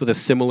analysis with a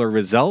similar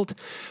result.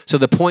 So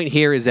the point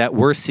here is that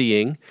we're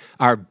seeing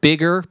our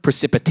bigger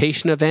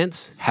precipitation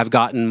events have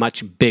gotten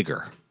much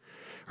bigger.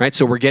 Right?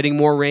 So we're getting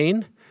more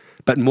rain,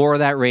 but more of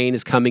that rain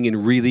is coming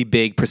in really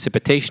big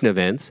precipitation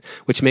events,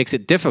 which makes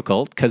it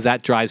difficult because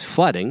that drives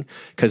flooding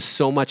because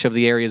so much of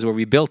the areas where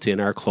we built in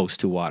are close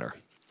to water.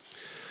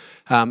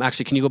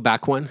 Actually, can you go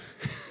back one?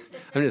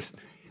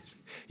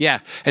 Yeah,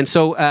 and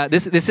so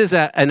this is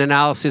an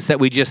analysis that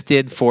we just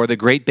did for the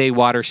Great Bay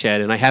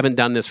watershed, and I haven't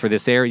done this for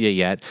this area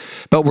yet,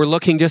 but we're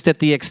looking just at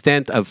the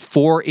extent of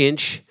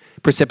 4-inch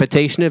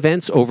precipitation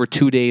events over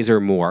 2 days or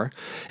more,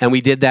 and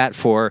we did that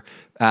for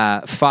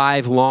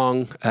 5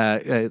 long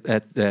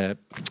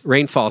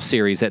rainfall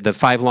series, the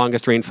 5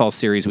 longest rainfall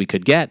series we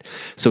could get.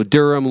 So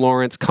Durham,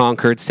 Lawrence,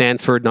 Concord,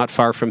 Sanford, not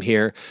far from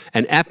here,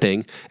 and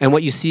Epping. And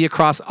what you see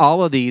across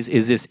all of these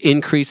is this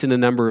increase in the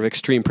number of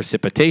extreme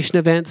precipitation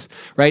events,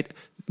 right?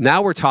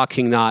 Now we're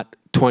talking not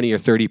 20 or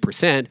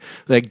 30%.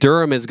 Like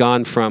Durham has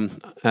gone from,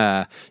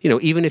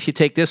 even if you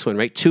take this one,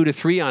 right, 2 to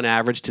 3 on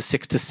average to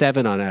 6 to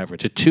 7 on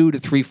average, a 2 to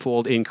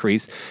 3-fold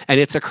increase, and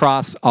it's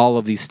across all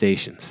of these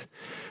stations.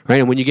 Right?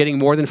 And when you're getting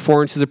more than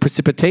 4 inches of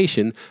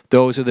precipitation,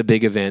 those are the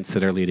big events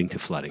that are leading to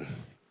flooding.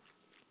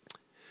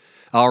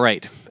 All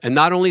right. And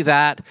not only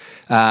that,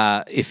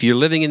 if you're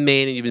living in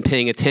Maine and you've been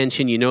paying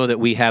attention, you know that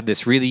we have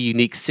this really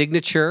unique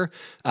signature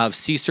of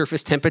sea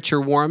surface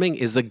temperature warming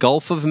is the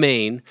Gulf of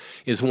Maine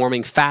is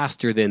warming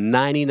faster than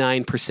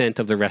 99%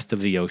 of the rest of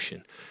the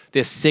ocean.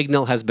 This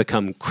signal has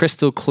become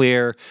crystal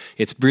clear.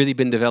 It's really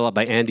been developed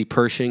by Andy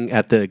Pershing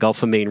at the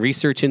Gulf of Maine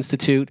Research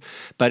Institute,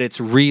 but it's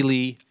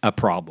really a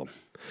problem.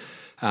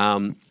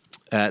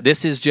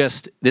 This is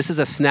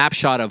a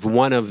snapshot of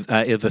one of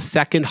the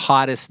second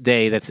hottest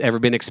day that's ever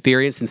been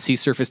experienced in sea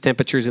surface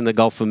temperatures in the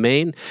Gulf of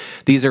Maine.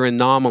 These are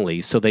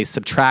anomalies, so they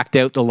subtract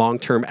out the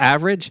long-term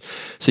average.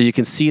 So you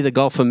can see the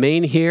Gulf of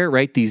Maine here,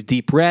 right? These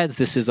deep reds.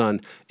 This is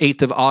on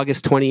 8th of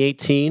August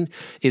 2018,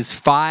 is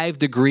 5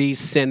 degrees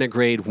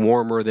centigrade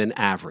warmer than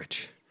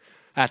average.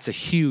 That's a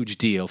huge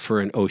deal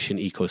for an ocean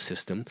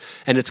ecosystem,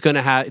 and it's going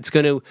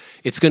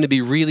to be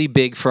really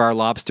big for our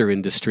lobster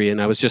industry.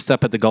 And I was just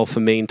up at the Gulf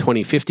of Maine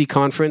 2050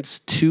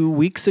 conference 2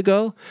 weeks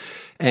ago,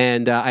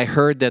 and I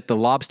heard that the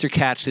lobster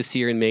catch this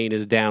year in Maine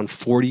is down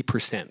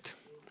 40%.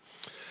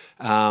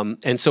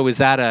 And so is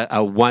that a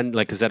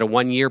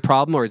 1-year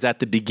problem, or is that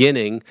the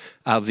beginning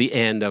of the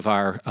end of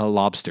our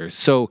lobsters?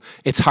 So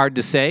it's hard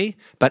to say,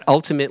 but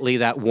ultimately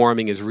that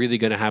warming is really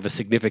going to have a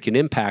significant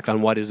impact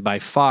on what is by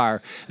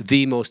far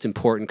the most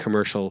important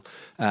commercial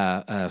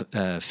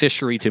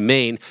fishery to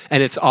Maine,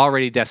 and it's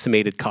already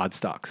decimated cod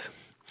stocks.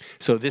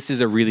 So this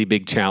is a really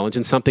big challenge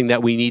and something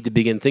that we need to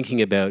begin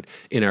thinking about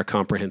in our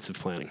comprehensive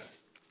planning.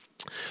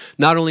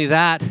 Not only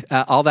that,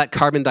 all that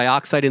carbon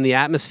dioxide in the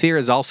atmosphere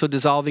is also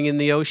dissolving in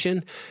the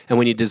ocean. And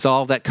when you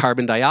dissolve that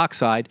carbon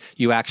dioxide,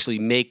 you actually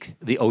make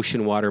the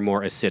ocean water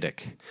more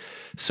acidic.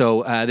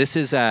 So this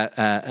is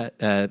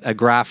a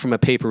graph from a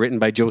paper written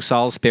by Joe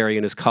Salisbury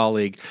and his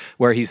colleague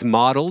where he's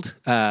modeled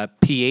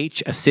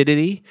pH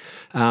acidity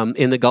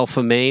in the Gulf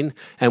of Maine,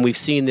 and we've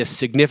seen this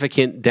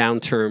significant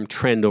downturn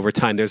trend over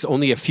time. There's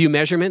only a few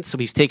measurements, so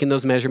he's taken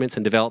those measurements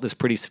and developed this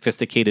pretty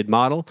sophisticated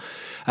model,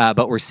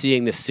 but we're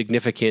seeing this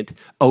significant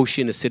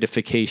ocean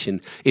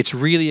acidification. It's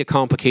really a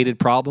complicated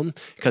problem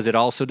because it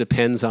also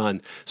depends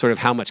on sort of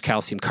how much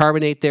calcium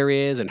carbonate there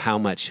is and how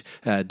much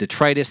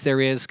detritus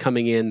there is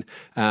coming in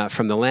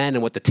from the land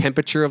and what the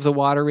temperature of the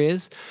water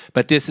is.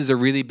 But this is a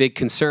really big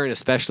concern,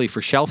 especially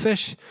for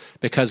shellfish,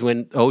 because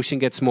when the ocean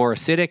gets more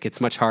acidic,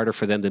 it's much harder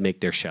for them to make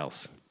their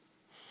shells.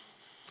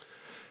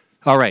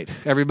 All right,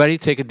 everybody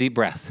take a deep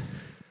breath.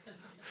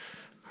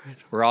 All right,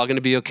 we're all going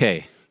to be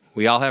okay.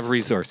 We all have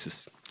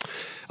resources.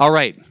 All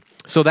right,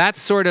 so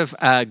that's sort of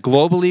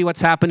globally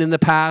what's happened in the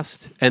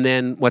past and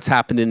then what's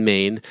happened in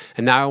Maine.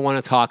 And now I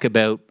want to talk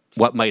about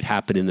what might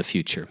happen in the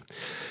future.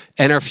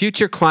 And our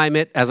future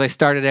climate, as I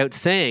started out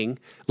saying,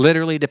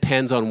 literally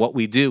depends on what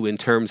we do in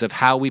terms of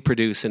how we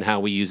produce and how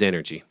we use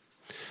energy.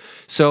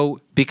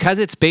 So because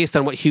it's based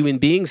on what human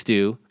beings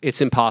do, it's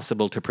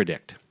impossible to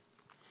predict.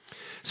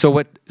 So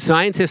what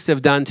scientists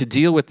have done to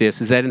deal with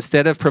this is that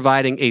instead of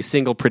providing a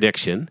single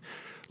prediction,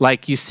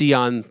 like you see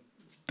on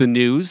the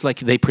news, like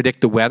they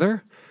predict the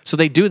weather, so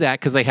they do that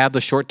because they have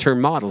the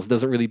short-term models. It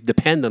doesn't really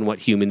depend on what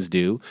humans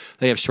do.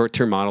 They have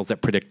short-term models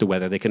that predict the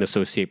weather. They can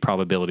associate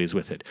probabilities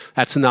with it.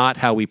 That's not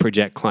how we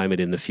project climate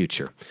in the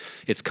future.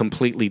 It's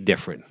completely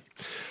different.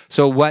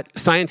 So what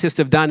scientists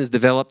have done is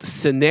developed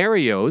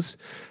scenarios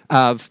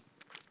of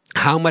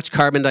how much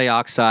carbon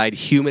dioxide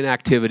human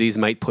activities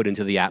might put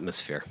into the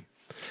atmosphere.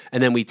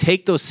 And then we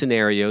take those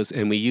scenarios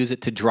and we use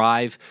it to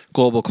drive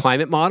global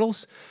climate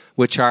models,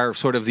 which are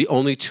sort of the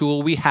only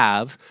tool we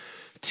have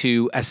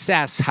to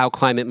assess how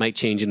climate might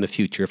change in the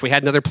future. If we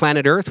had another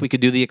planet Earth, we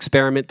could do the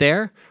experiment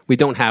there. We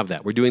don't have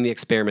that. We're doing the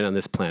experiment on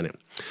this planet.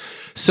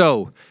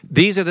 So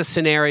these are the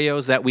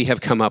scenarios that we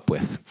have come up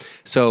with.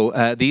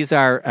 So these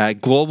are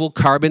global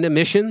carbon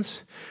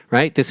emissions,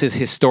 right? This is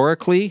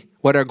historically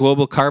what our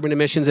global carbon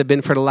emissions have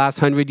been for the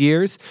last 100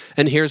 years.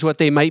 And here's what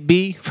they might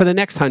be for the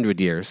next 100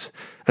 years.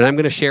 And I'm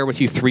going to share with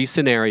you 3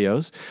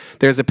 scenarios.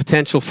 There's a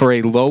potential for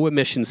a low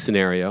emission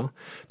scenario.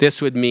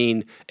 This would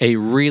mean a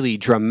really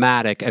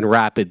dramatic and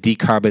rapid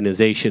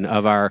decarbonization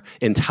of our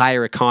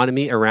entire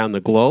economy around the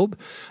globe.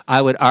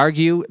 I would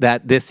argue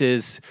that this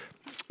is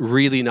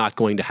really not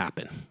going to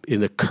happen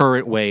in the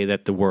current way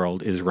that the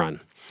world is run.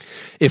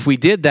 If we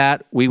did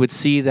that, we would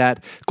see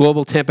that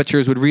global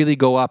temperatures would really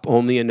go up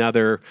only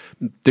another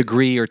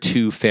degree or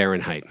 2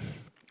 Fahrenheit.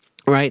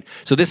 Right?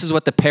 So this is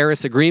what the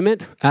Paris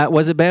Agreement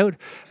was about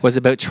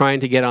trying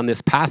to get on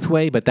this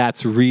pathway, but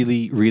that's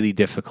really, really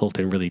difficult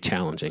and really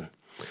challenging.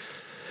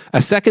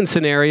 A second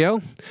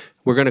scenario,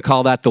 we're going to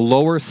call that the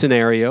lower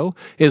scenario,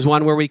 is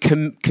one where we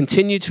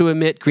continue to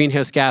emit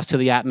greenhouse gas to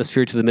the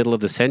atmosphere to the middle of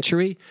the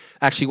century.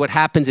 Actually, what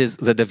happens is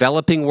the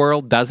developing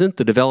world doesn't.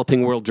 The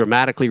developing world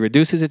dramatically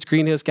reduces its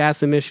greenhouse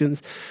gas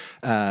emissions.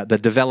 The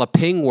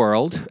developing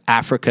world,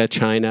 Africa,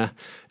 China,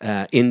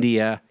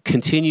 India,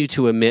 continue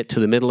to emit to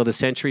the middle of the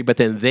century, but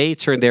then they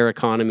turn their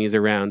economies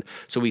around,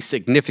 so we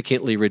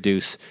significantly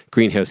reduce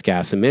greenhouse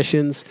gas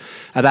emissions.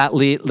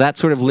 That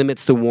sort of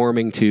limits the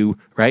warming to,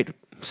 right,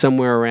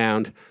 somewhere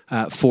around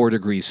 4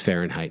 degrees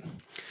Fahrenheit.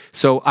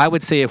 So I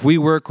would say if we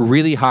work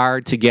really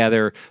hard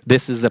together,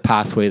 this is the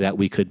pathway that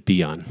we could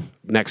be on.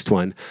 Next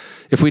one.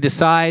 If we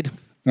decide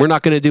we're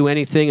not going to do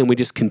anything and we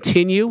just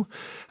continue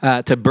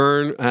to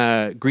burn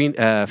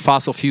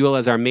fossil fuel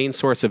as our main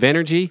source of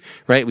energy,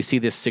 right? We see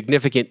this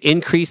significant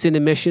increase in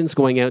emissions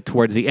going out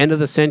towards the end of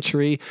the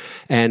century,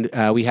 and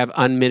we have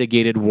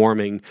unmitigated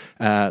warming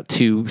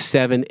to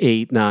 7,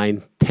 8,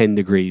 9, 10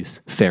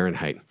 degrees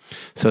Fahrenheit.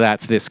 So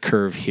that's this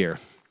curve here.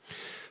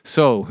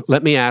 So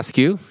let me ask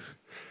you,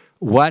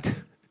 what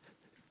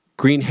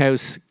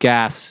greenhouse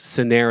gas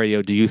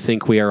scenario do you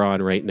think we are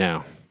on right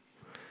now?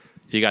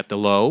 You got the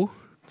low,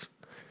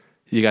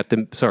 you got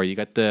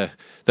the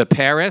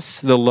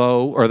Paris, the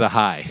low, or the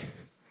high?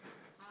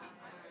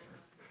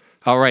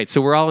 All right,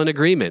 so we're all in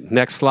agreement.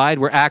 Next slide,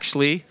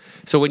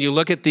 so when you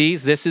look at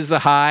these, this is the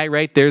high,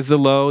 right? There's the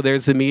low,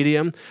 there's the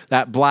medium.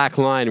 That black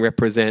line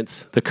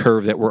represents the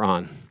curve that we're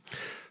on.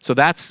 So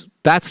that's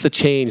the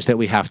change that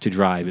we have to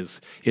drive,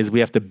 is we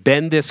have to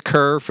bend this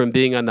curve from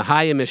being on the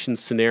high emissions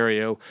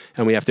scenario,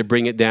 and we have to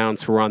bring it down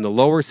so we're on the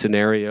lower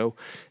scenario.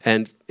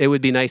 And it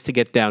would be nice to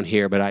get down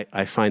here, but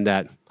I find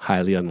that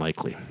highly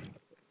unlikely.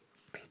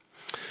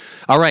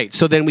 All right,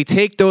 so then we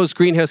take those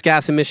greenhouse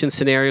gas emission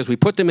scenarios, we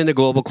put them into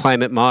global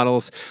climate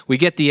models, we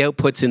get the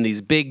outputs in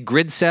these big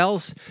grid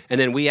cells, and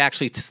then we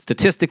actually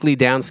statistically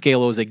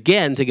downscale those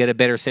again to get a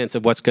better sense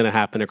of what's going to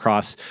happen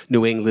across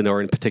New England or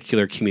in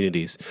particular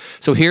communities.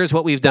 So here's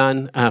what we've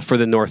done for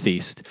the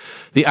Northeast.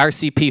 The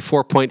RCP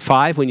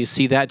 4.5, when you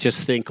see that,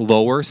 just think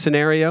lower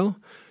scenario,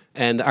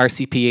 and the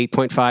RCP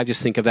 8.5,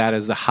 just think of that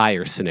as the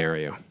higher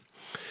scenario.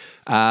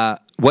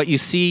 What you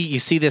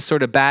see this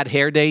sort of bad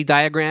hair day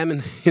diagram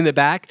in the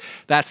back.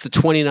 That's the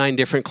 29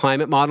 different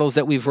climate models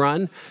that we've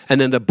run.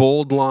 And then the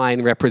bold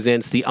line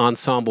represents the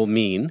ensemble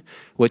mean,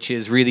 which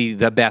is really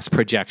the best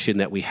projection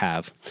that we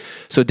have.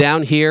 So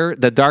down here,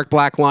 the dark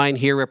black line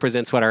here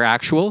represents what our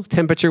actual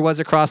temperature was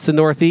across the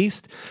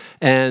Northeast.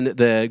 And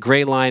the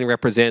gray line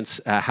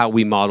represents how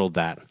we modeled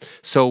that.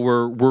 So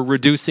we're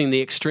reducing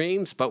the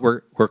extremes, but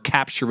we're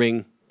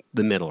capturing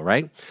the middle,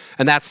 right?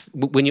 And that's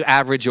when you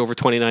average over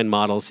 29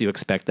 models, you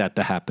expect that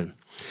to happen.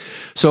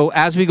 So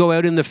as we go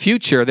out in the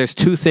future, there's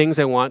 2 things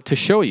I want to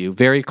show you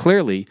very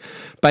clearly.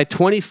 By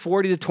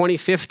 2040 to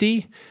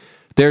 2050,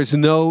 there's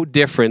no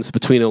difference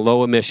between a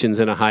low emissions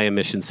and a high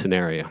emissions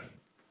scenario.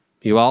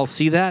 You all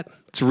see that?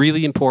 It's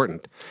really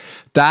important.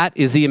 That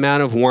is the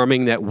amount of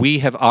warming that we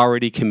have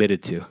already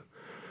committed to.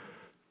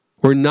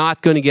 we're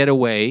not going to get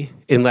away,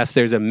 unless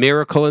there's a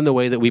miracle in the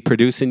way that we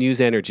produce and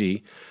use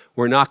energy,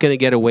 we're not going to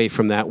get away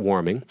from that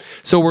warming.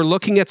 So we're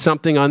looking at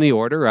something on the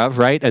order of,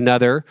 right,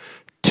 another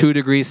 2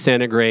 degrees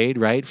centigrade,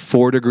 right,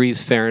 4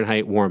 degrees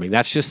Fahrenheit warming.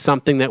 That's just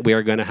something that we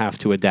are going to have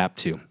to adapt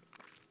to.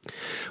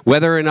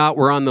 Whether or not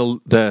we're on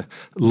the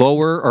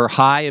lower or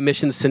high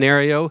emissions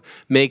scenario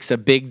makes a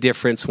big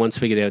difference once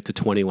we get out to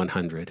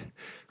 2100,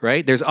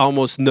 right? There's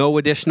almost no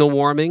additional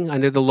warming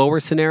under the lower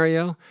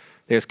scenario.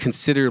 There's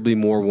considerably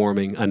more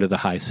warming under the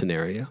high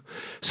scenario.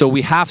 So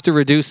we have to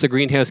reduce the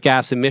greenhouse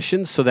gas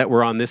emissions so that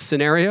we're on this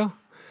scenario,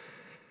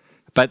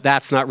 but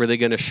that's not really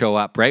going to show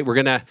up, right? We're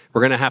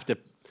gonna have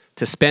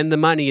to spend the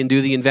money and do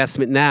the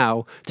investment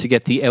now to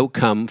get the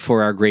outcome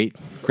for our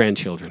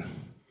great-grandchildren.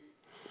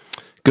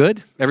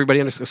 Good? Everybody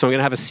understands? So I'm going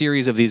to have a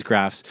series of these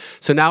graphs.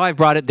 So now I've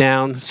brought it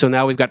down. So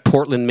now we've got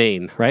Portland,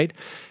 Maine, right?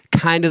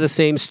 Kind of the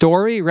same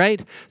story,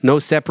 right? No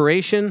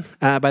separation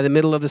by the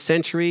middle of the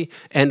century.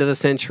 End of the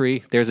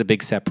century, there's a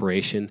big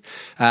separation.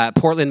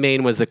 Portland,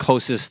 Maine was the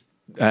closest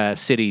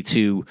city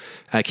to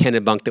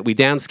Kennebunk that we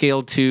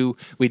downscaled to.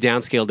 We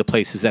downscaled to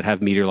places that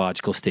have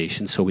meteorological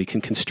stations so we can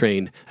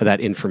constrain that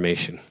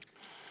information.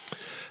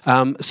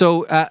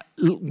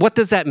 What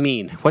does that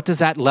mean? What does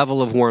that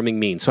level of warming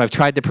mean? So I've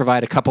tried to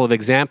provide a couple of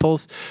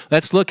examples.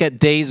 Let's look at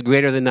days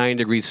greater than 9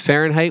 degrees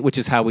Fahrenheit, which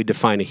is how we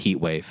define a heat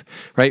wave.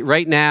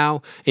 Right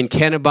now in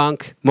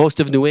Kennebunk,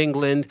 most of New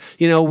England,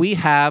 we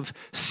have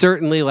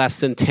certainly less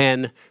than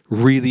 10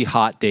 really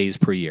hot days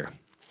per year.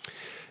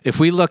 If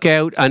we look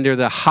out under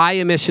the high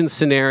emission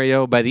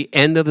scenario by the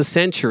end of the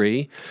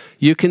century,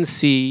 you can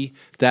see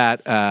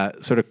that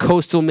sort of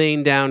coastal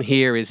Maine down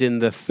here is in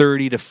the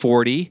 30 to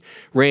 40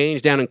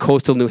 range. Down in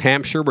coastal New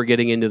Hampshire, we're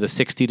getting into the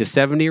 60 to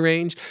 70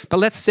 range. But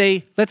let's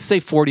say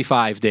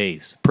 45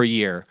 days per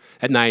year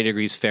at 9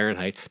 degrees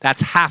Fahrenheit.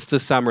 That's half the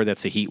summer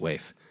that's a heat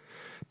wave,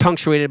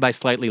 punctuated by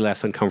slightly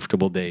less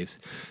uncomfortable days.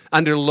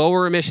 Under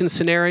lower emission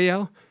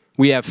scenario,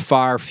 we have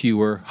far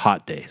fewer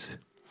hot days.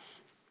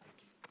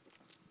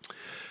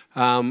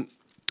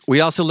 We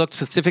also looked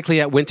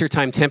specifically at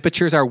wintertime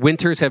temperatures. Our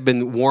winters have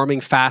been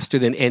warming faster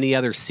than any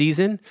other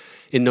season,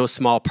 in no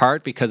small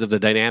part because of the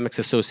dynamics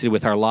associated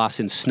with our loss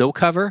in snow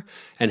cover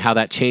and how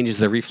that changes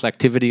the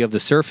reflectivity of the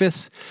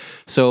surface.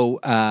 So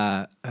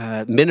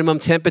minimum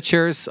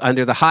temperatures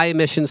under the high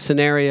emission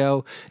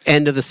scenario,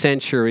 end of the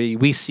century,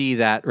 we see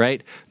that,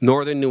 right?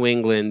 Northern New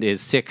England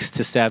is 6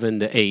 to 7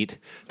 to 8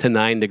 to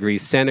 9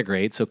 degrees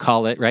centigrade, so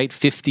call it, right,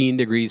 15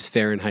 degrees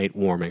Fahrenheit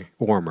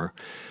warmer.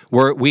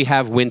 We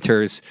have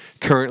winters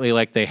currently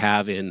like they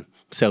have in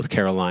South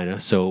Carolina.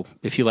 So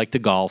if you like to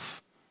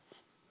golf,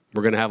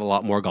 we're going to have a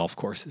lot more golf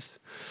courses.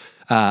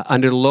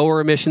 Under the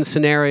lower emission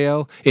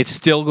scenario, it's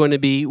still going to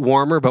be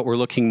warmer, but we're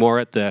looking more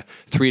at the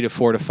 3 to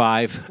 4 to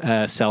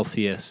 5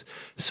 Celsius.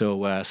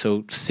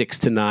 So 6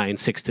 to 9,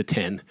 6 to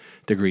 10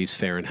 degrees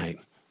Fahrenheit.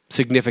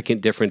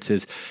 Significant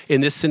differences. In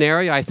this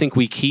scenario, I think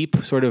we keep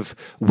sort of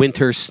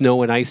winter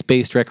snow and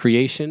ice-based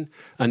recreation.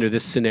 Under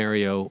this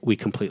scenario, we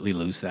completely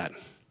lose that.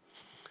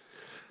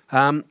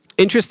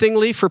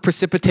 Interestingly, for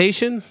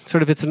precipitation,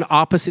 sort of it's an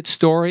opposite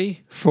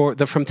story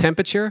from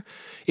temperature,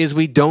 is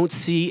we don't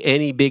see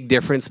any big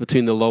difference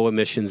between the low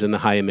emissions and the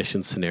high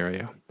emissions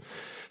scenario.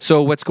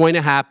 So what's going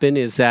to happen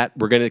is that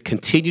we're going to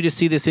continue to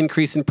see this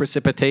increase in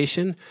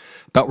precipitation,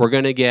 but we're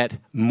going to get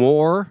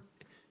more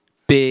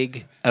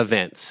big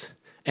events.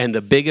 And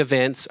the big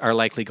events are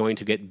likely going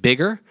to get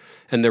bigger,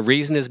 and the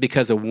reason is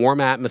because a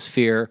warm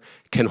atmosphere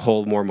can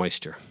hold more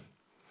moisture.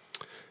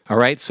 All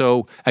right,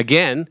 so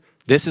again,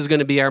 this is going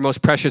to be our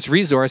most precious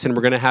resource, and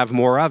we're going to have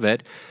more of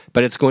it,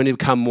 but it's going to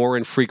come more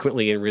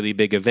infrequently in really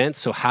big events.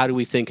 So how do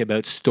we think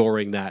about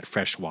storing that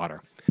fresh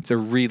water? It's a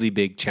really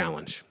big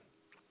challenge.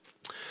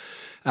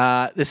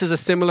 This is a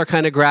similar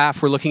kind of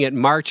graph. We're looking at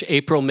March,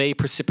 April, May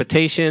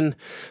precipitation.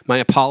 My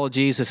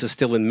apologies, this is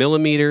still in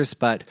millimeters,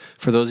 but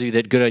for those of you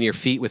that are good on your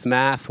feet with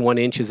math, 1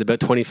 inch is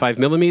about 25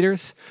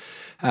 millimeters.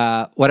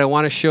 What I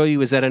want to show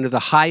you is that under the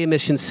high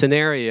emission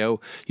scenario,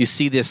 you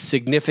see this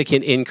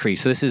significant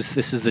increase. So this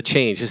is the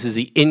change. This is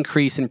the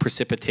increase in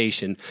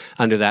precipitation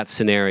under that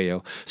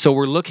scenario. So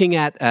we're looking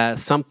at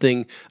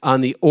something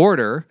on the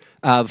order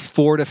of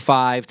 4 to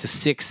 5 to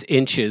 6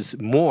 inches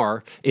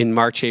more in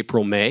March,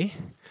 April, May.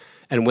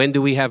 And when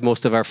do we have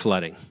most of our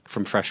flooding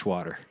from fresh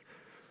water?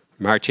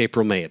 March,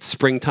 April, May. It's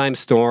springtime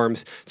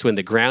storms. It's when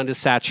the ground is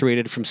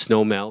saturated from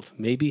snowmelt.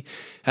 Maybe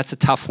that's a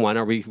tough one.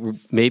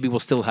 Maybe we'll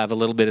still have a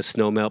little bit of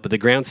snowmelt, but the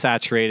ground's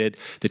saturated.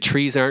 The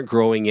trees aren't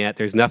growing yet.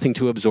 There's nothing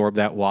to absorb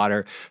that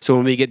water. So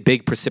when we get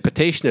big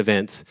precipitation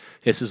events,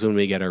 this is when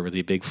we get our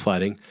really big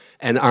flooding.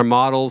 And our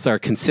models are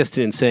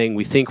consistent in saying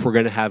we think we're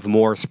going to have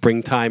more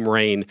springtime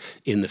rain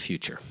in the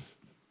future.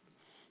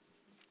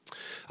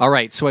 All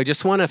right, so I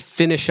just want to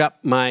finish up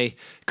my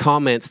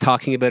comments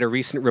talking about a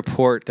recent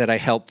report that I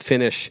helped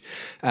finish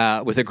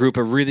with a group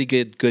of really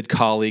good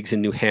colleagues in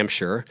New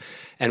Hampshire.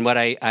 And what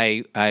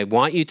I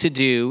want you to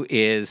do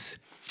is,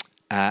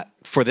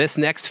 for this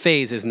next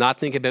phase, is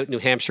not think about New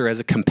Hampshire as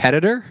a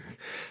competitor.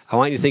 I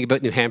want you to think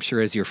about New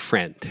Hampshire as your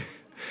friend.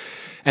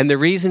 And the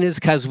reason is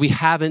because we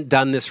haven't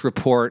done this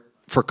report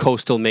for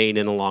coastal Maine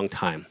in a long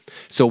time.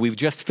 So we've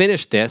just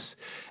finished this,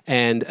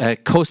 and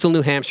coastal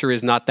New Hampshire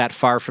is not that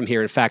far from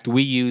here. In fact,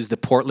 we use the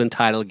Portland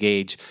tidal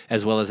gauge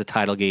as well as a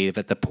tidal gauge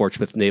at the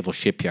Portsmouth Naval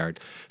Shipyard.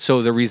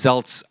 So the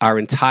results are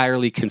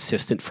entirely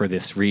consistent for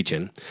this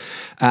region.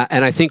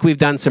 And I think we've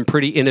done some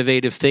pretty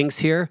innovative things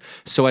here.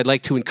 So I'd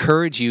like to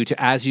encourage you to,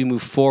 as you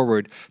move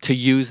forward, to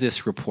use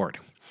this report.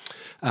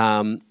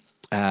 Tom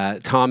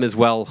as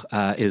well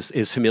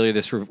is familiar with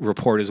this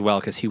report as well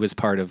because he was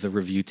part of the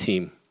review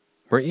team.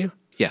 Weren't you?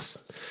 Yes.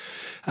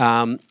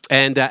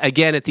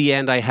 Again, at the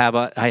end, I have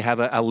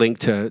a link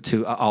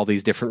to all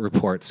these different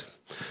reports.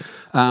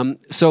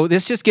 So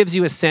this just gives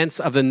you a sense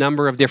of the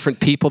number of different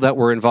people that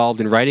were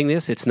involved in writing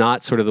this. It's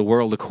not sort of the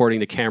world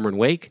according to Cameron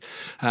Wake.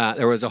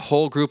 There was a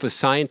whole group of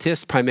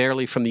scientists,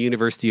 primarily from the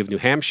University of New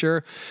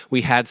Hampshire.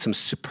 We had some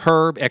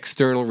superb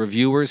external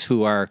reviewers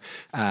who are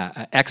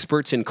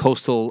experts in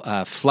coastal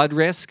flood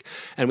risk.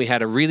 And we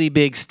had a really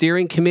big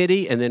steering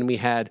committee, and then we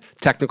had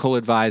technical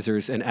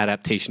advisors and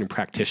adaptation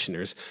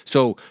practitioners.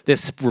 So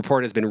this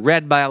report has been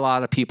read by a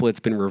lot of people.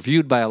 It's been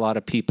reviewed by a lot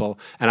of people.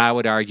 And I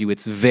would argue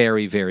it's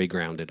very, very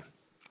grounded.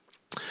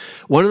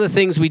 One of the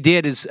things we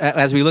did is,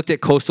 as we looked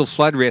at coastal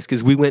flood risk,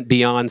 is we went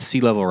beyond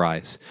sea level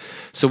rise.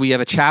 So we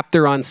have a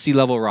chapter on sea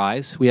level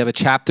rise. We have a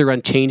chapter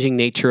on changing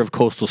nature of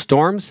coastal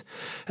storms,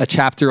 a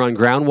chapter on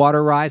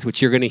groundwater rise,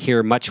 which you're going to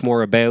hear much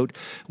more about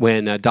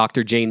when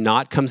Dr. Jane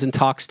Knott comes and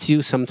talks to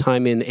you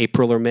sometime in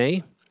April or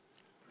May.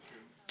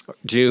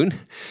 June.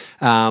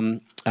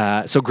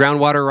 So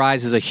groundwater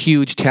rise is a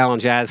huge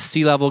challenge. As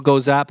sea level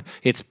goes up,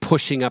 it's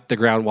pushing up the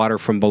groundwater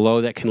from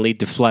below that can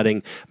lead to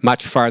flooding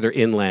much farther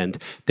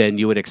inland than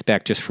you would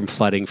expect just from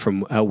flooding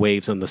from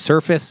waves on the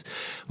surface.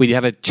 We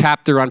have a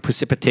chapter on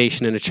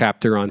precipitation and a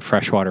chapter on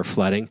freshwater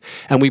flooding.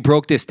 And we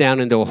broke this down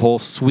into a whole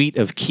suite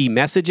of key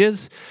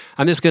messages.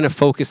 I'm just going to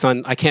focus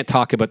on, I can't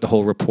talk about the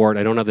whole report.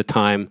 I don't have the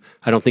time.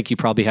 I don't think you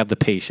probably have the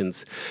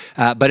patience.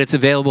 But it's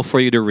available for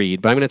you to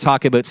read. But I'm going to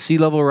talk about sea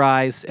level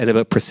rise and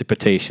about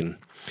precipitation.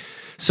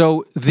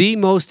 So the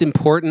most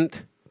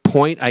important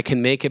point I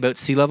can make about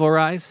sea level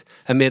rise,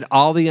 amid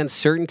all the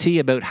uncertainty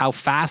about how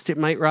fast it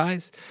might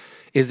rise,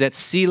 is that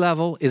sea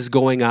level is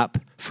going up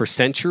for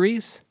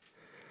centuries,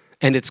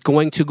 and it's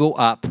going to go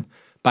up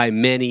by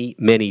many,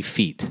 many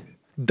feet,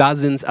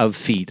 dozens of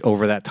feet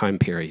over that time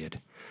period.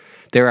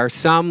 There are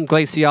some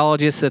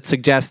glaciologists that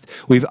suggest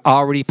we've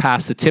already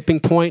passed the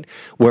tipping point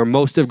where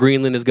most of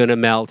Greenland is going to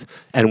melt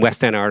and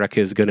West Antarctica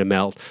is going to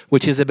melt,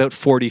 which is about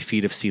 40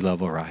 feet of sea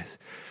level rise.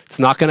 It's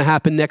not going to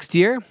happen next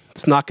year.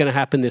 It's not going to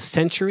happen this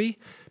century.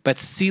 But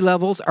sea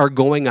levels are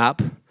going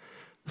up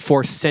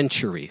for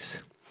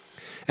centuries.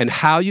 And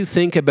how you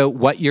think about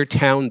what your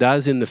town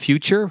does in the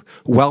future,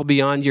 well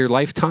beyond your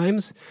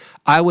lifetimes,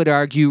 I would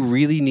argue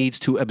really needs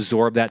to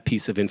absorb that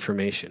piece of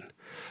information.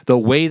 The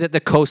way that the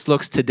coast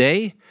looks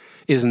today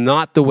is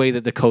not the way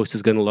that the coast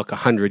is going to look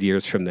 100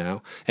 years from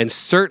now, and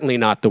certainly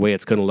not the way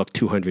it's going to look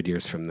 200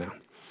 years from now.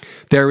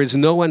 There is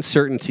no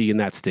uncertainty in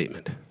that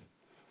statement.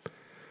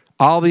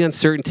 All the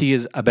uncertainty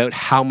is about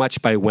how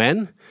much by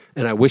when,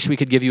 and I wish we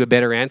could give you a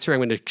better answer. I'm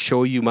going to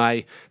show you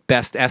my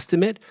best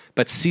estimate,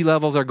 but sea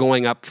levels are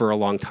going up for a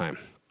long time.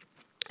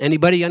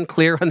 Anybody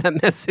unclear on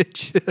that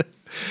message?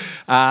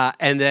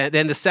 And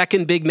then the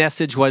second big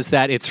message was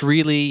that it's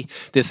really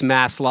this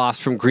mass loss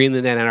from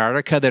Greenland and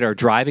Antarctica that are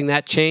driving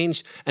that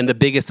change, and the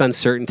biggest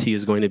uncertainty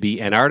is going to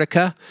be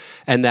Antarctica,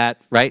 and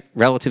that, right,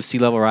 relative sea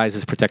level rise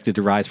is projected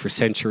to rise for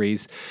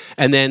centuries.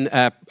 And then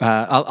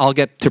I'll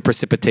get to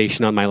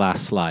precipitation on my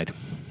last slide.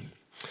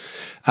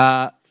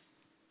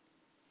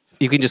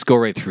 You can just go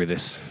right through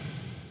this.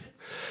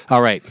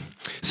 All right.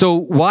 So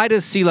why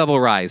does sea level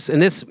rise? And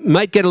this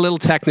might get a little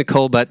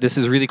technical, but this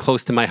is really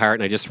close to my heart,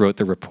 and I just wrote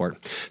the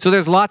report. So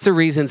there's lots of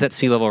reasons that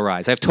sea level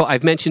rise.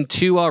 I've mentioned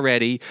two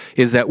already,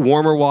 is that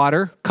warmer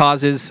water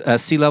causes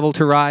sea level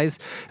to rise,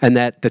 and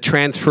that the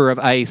transfer of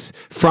ice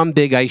from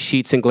big ice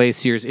sheets and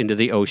glaciers into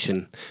the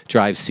ocean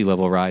drives sea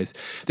level rise.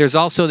 There's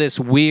also this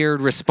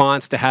weird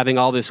response to having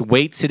all this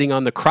weight sitting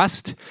on the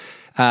crust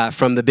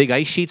from the big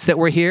ice sheets that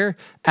were here.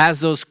 As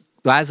those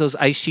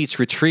ice sheets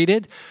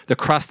retreated, the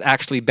crust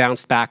actually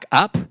bounced back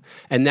up.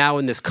 And now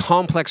in this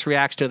complex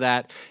reaction to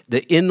that,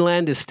 the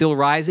inland is still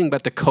rising,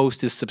 but the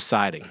coast is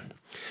subsiding.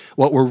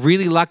 What we're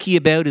really lucky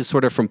about is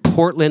sort of from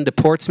Portland to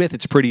Portsmouth,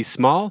 it's pretty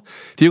small.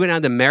 If you go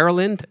down to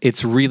Maryland,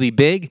 it's really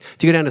big. If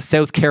you go down to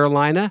South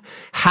Carolina,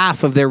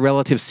 half of their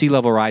relative sea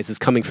level rise is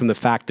coming from the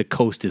fact the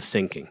coast is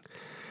sinking.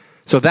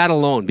 So that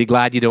alone, be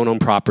glad you don't own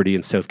property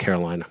in South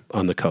Carolina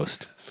on the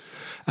coast.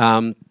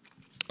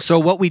 So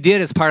what we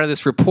did as part of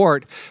this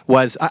report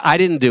was, I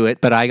didn't do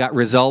it, but I got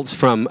results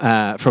from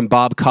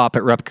Bob Kopp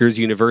at Rutgers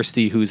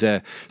University, who's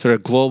a sort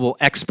of global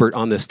expert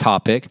on this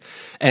topic.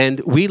 And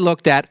we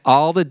looked at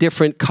all the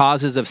different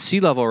causes of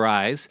sea level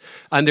rise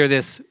under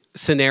this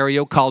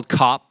scenario called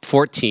COP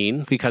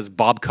 14, because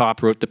Bob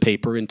Kopp wrote the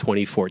paper in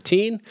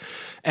 2014,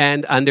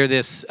 and under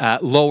this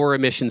lower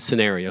emission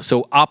scenario.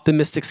 So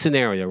optimistic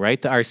scenario, right?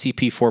 The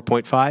RCP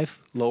 4.5,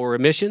 lower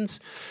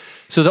emissions.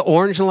 So the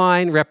orange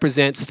line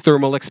represents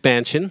thermal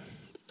expansion.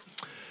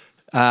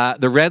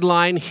 The red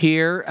line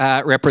here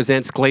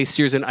represents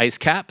glaciers and ice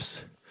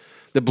caps.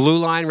 The blue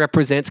line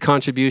represents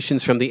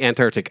contributions from the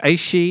Antarctic ice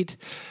sheet.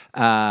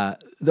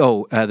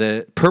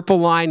 The purple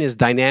line is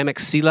dynamic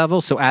sea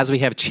level. So as we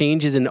have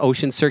changes in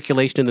ocean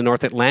circulation in the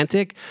North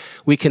Atlantic,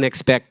 we can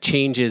expect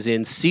changes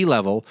in sea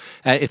level.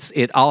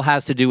 It all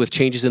has to do with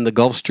changes in the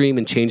Gulf Stream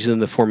and changes in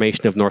the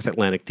formation of North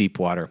Atlantic deep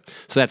water.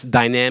 So that's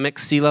dynamic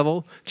sea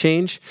level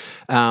change.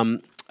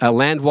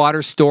 Land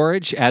water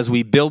storage, as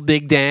we build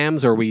big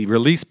dams or we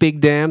release big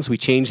dams, we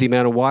change the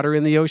amount of water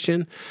in the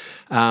ocean.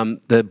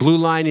 The blue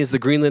line is the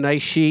Greenland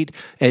ice sheet,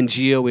 and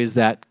geo is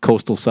that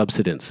coastal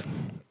subsidence.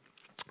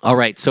 All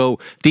right, so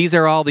these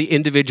are all the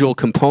individual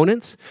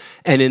components.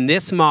 And in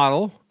this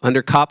model,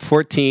 under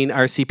COP14,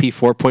 RCP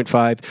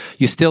 4.5,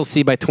 you still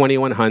see by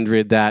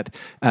 2100 that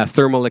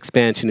thermal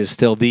expansion is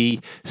still the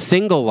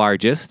single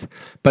largest.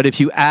 But if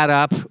you add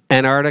up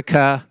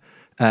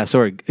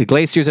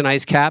glaciers and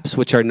ice caps,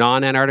 which are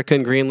non-Antarctica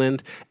and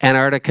Greenland,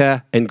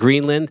 Antarctica and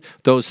Greenland,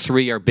 those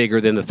three are bigger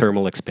than the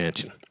thermal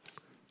expansion.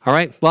 All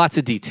right, lots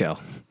of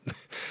detail.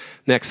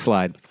 Next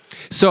slide.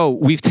 So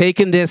we've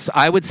taken this,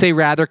 I would say,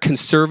 rather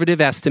conservative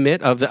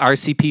estimate of the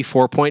RCP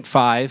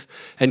 4.5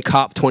 and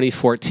COP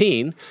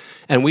 2014,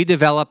 and we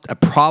developed a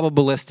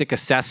probabilistic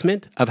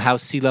assessment of how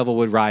sea level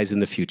would rise in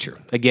the future.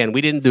 Again, we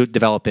didn't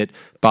develop it.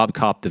 Bob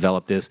Kopp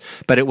developed this,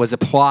 but it was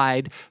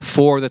applied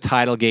for the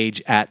tidal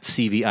gauge at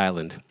Seavey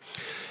Island.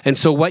 And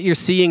so what you're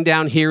seeing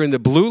down here in the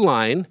blue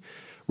line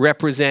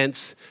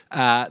represents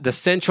the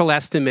central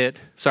estimate,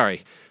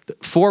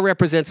 4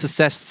 represents the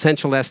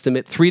central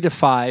estimate, 3 to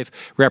 5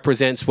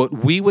 represents what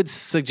we would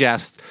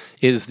suggest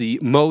is the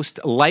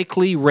most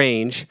likely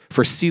range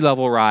for sea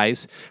level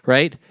rise,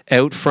 right,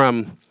 out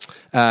from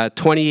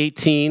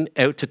 2018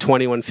 out to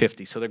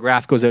 2150. So the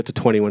graph goes out to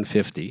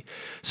 2150.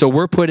 So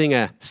we're putting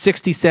a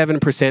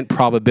 67%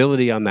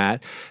 probability on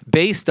that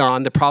based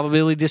on the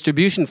probability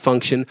distribution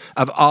function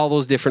of all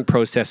those different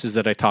processes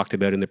that I talked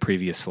about in the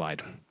previous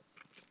slide.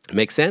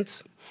 Make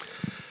sense?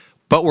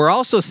 But we're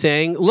also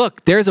saying,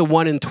 look, there's a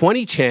 1 in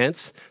 20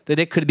 chance that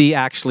it could be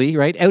actually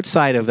right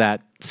outside of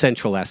that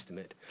central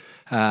estimate.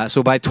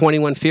 So by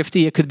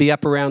 2150, it could be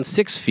up around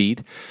 6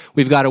 feet.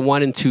 We've got a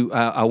 1 in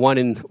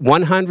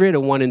 100, a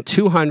 1 in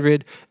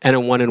 200, and a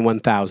 1 in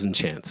 1,000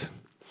 chance.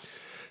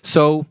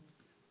 So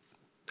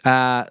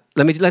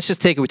let's just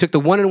take it. We took the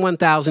 1 in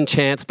 1,000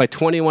 chance. By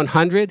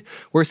 2100,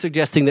 we're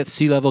suggesting that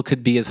sea level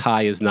could be as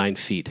high as 9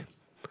 feet.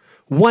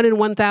 1 in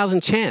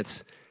 1,000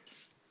 chance.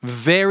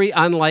 Very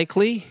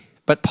unlikely,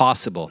 but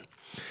possible.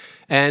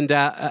 And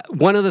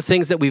one of the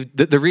things that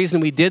the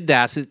reason we did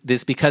that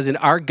is because in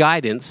our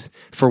guidance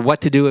for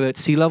what to do about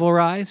sea level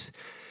rise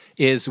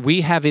is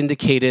we have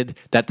indicated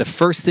that the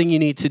first thing you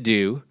need to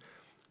do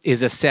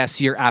is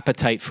assess your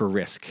appetite for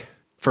risk,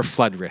 for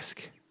flood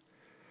risk.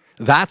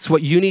 That's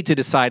what you need to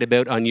decide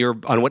about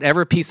on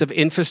whatever piece of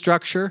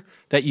infrastructure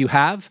that you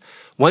have.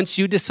 Once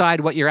you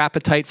decide what your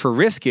appetite for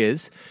risk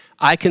is,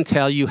 I can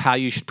tell you how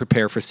you should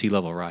prepare for sea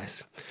level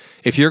rise.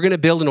 If you're going to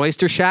build an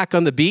oyster shack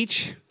on the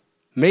beach,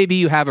 maybe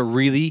you have a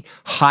really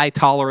high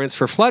tolerance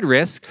for flood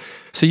risk,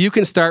 so you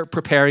can start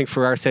preparing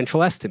for our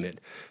central estimate.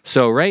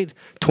 So, right,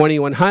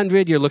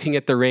 2100, you're looking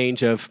at the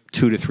range of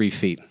 2 to 3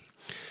 feet.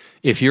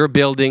 If you're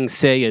building,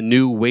 say, a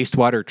new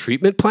wastewater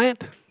treatment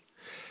plant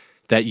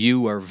that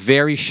you are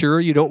very sure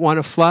you don't want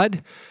to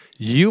flood,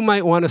 you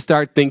might want to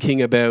start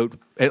thinking about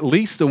at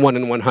least the 1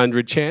 in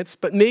 100 chance,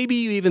 but maybe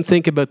you even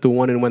think about the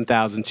 1 in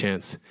 1,000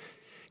 chance,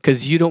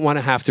 because you don't want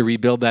to have to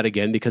rebuild that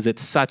again because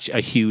it's such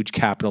a huge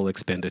capital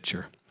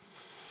expenditure.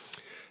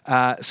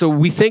 So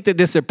we think that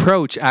this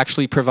approach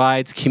actually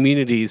provides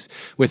communities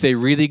with a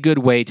really good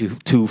way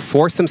to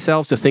force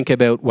themselves to think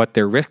about what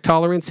their risk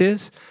tolerance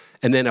is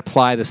and then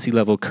apply the sea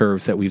level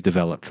curves that we've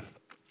developed.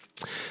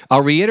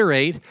 I'll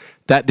reiterate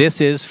that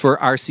this is for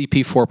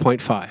RCP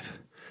 4.5.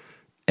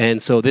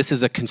 And so this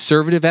is a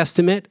conservative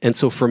estimate, and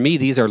so for me,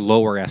 these are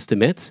lower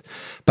estimates,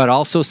 but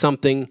also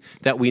something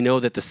that we know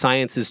that the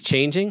science is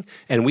changing,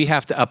 and we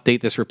have to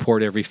update this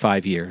report every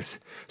 5 years.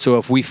 So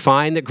if we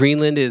find that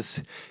Greenland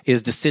is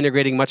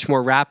disintegrating much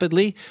more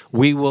rapidly,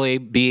 we will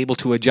be able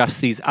to adjust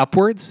these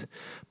upwards,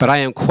 but I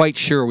am quite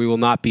sure we will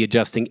not be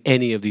adjusting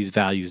any of these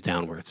values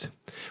downwards,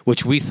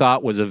 which we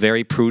thought was a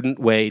very prudent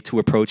way to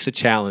approach the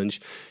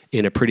challenge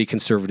in a pretty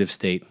conservative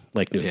state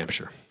like New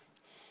Hampshire.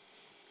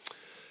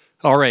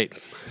 All right,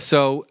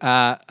 so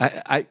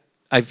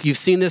you've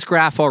seen this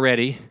graph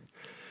already.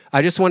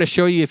 I just want to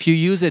show you if you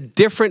use a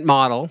different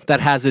model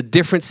that has a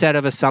different set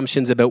of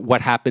assumptions about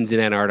what happens in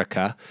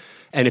Antarctica,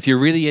 and if you're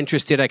really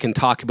interested, I can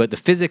talk about the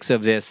physics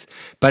of this,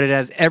 but it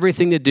has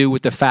everything to do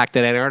with the fact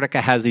that Antarctica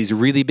has these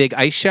really big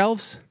ice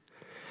shelves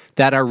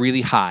that are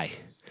really high.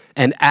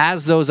 And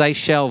as those ice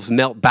shelves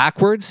melt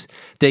backwards,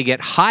 they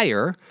get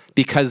higher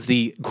because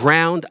the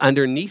ground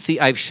underneath the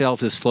ice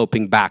shelves is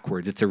sloping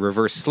backwards. It's a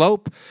reverse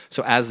slope,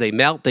 so as they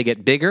melt, they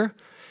get bigger.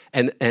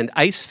 And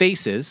ice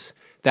faces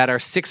that are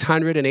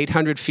 600 and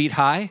 800 feet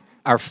high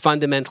are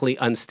fundamentally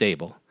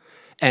unstable.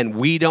 And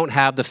we don't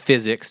have the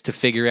physics to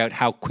figure out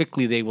how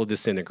quickly they will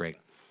disintegrate.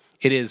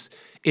 It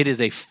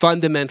is a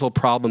fundamental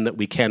problem that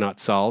we cannot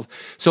solve.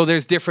 So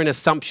there's different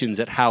assumptions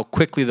at how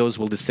quickly those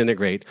will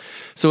disintegrate.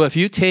 So if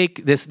you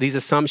take these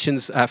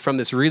assumptions from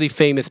this really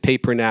famous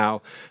paper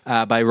now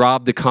by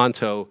Rob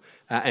DeConto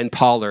and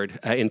Pollard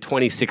in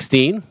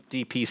 2016,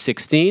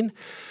 DP16,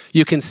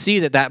 you can see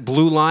that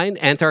blue line,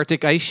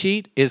 Antarctic ice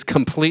sheet, is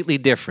completely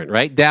different,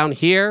 right? Down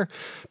here,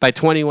 by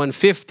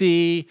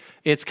 2150,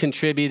 it's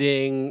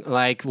contributing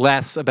like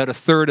less, about a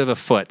third of a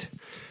foot.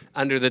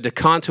 Under the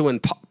DeConto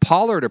and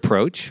Pollard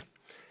approach,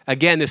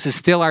 again, this is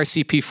still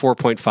RCP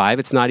 4.5.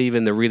 It's not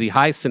even the really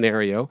high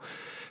scenario.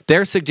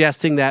 They're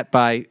suggesting that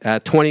by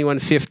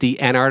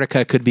 2150,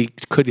 Antarctica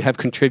could have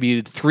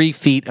contributed 3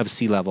 feet of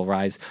sea level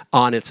rise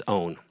on its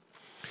own.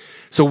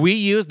 So we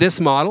used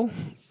this model.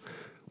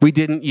 We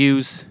didn't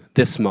use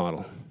this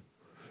model.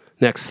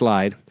 Next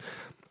slide.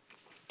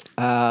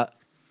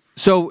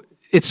 So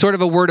it's sort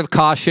of a word of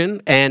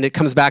caution, and it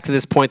comes back to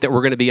this point that we're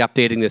going to be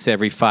updating this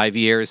every 5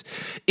 years.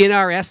 In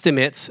our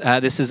estimates, I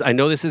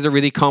know this is a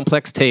really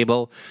complex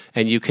table,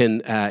 and you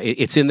can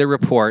it's in the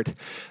report.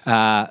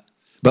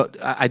 But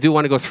I do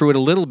want to go through it a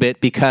little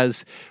bit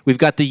because we've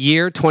got the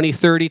year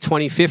 2030,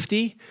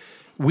 2050.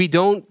 We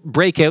don't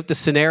break out the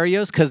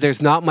scenarios because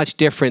there's not much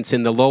difference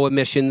in the low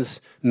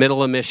emissions,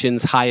 middle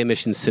emissions, high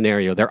emissions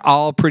scenario. They're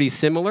all pretty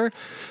similar.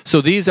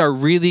 So these are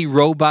really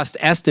robust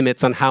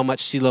estimates on how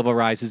much sea level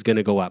rise is going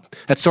to go up.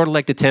 That's sort of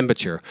like the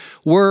temperature.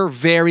 We're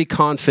very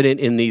confident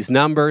in these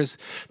numbers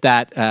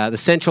that the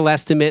central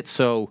estimate,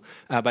 so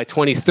by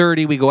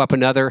 2030 we go up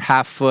another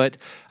half foot.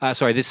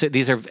 This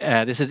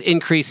is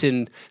increase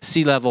in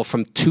sea level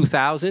from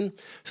 2000.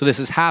 So this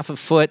is half a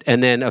foot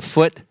and then a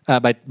foot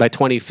by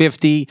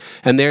 2050.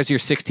 And there's your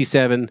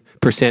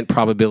 67%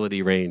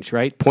 probability range,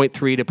 right?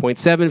 0.3 to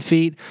 0.7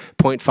 feet,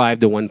 0.5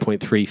 to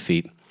 1.3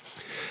 feet.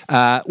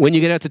 When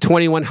you get out to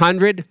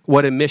 2100,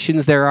 what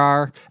emissions there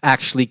are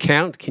actually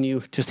count. Can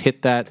you just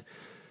hit that?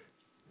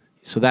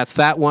 So that's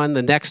that one.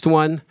 The next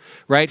one,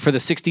 right, for the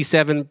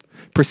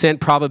 67%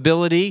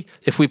 probability,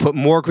 if we put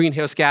more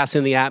greenhouse gas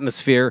in the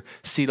atmosphere,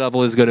 sea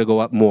level is going to go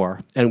up more.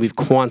 And we've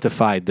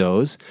quantified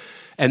those.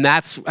 And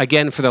that's,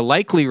 again, for the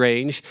likely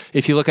range.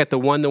 If you look at the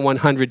 1 to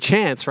 100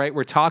 chance, right,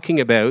 we're talking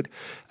about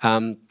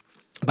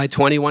by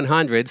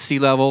 2100, sea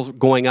level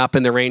going up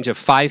in the range of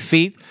 5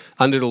 feet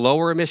under the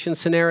lower emission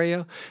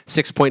scenario,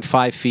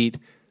 6.5 feet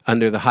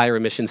under the higher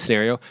emission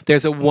scenario.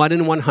 There's a 1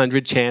 in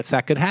 100 chance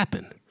that could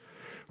happen,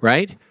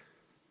 right?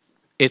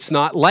 It's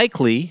not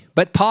likely,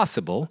 but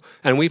possible,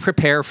 and we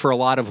prepare for a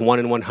lot of 1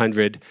 in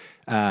 100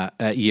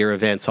 year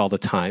events all the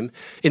time.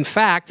 In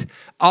fact,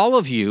 all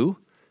of you,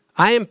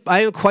 I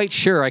am quite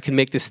sure I can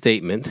make this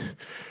statement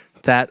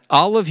that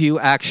all of you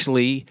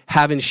actually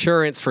have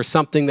insurance for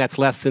something that's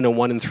less than a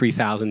 1 in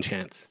 3,000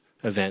 chance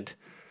event,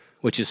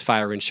 which is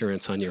fire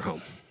insurance on your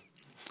home.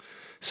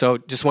 So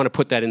just want to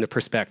put that into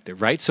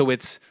perspective, right? So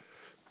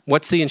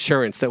what's the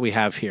insurance that we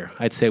have here?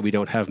 I'd say we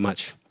don't have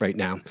much right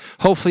now.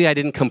 Hopefully I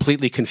didn't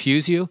completely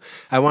confuse you.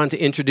 I wanted to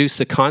introduce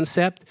the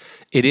concept.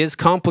 It is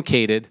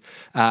complicated,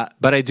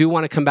 but I do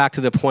want to come back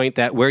to the point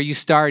that where you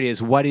start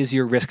is what is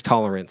your risk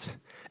tolerance?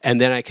 And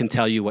then I can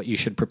tell you what you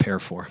should prepare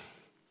for.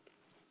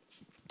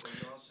 Well,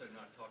 you're also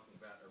not talking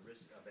about a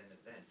risk of an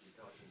event. You're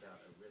talking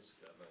about a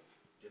risk of a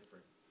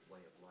different way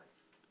of life.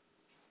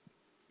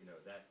 You know,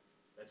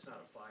 that's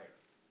not a fire.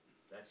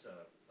 That's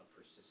a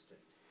persistent.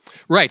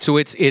 Right. So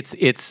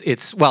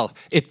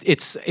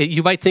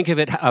you might think of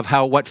it of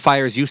what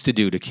fires used to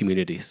do to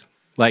communities,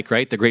 like,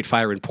 right, the Great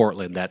Fire in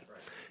Portland. That. Right.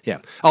 Yeah.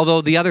 Although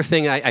the other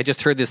thing, I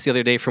just heard this the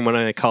other day from one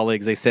of my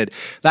colleagues. They said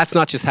that's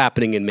not just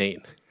happening in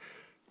Maine.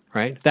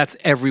 Right? That's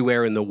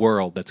everywhere in the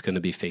world that's going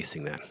to be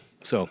facing that.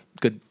 So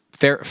good,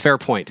 fair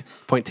point.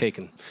 Point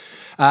taken.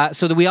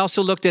 So that we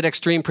also looked at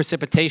extreme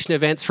precipitation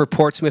events for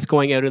Portsmouth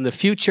going out in the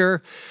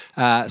future.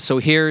 So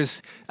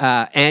here's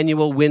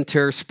annual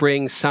winter,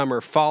 spring, summer,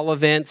 fall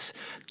events.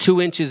 2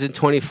 inches in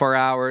 24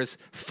 hours,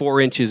 4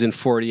 inches in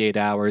 48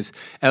 hours.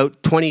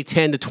 Out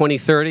 2010 to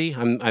 2030,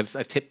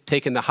 I've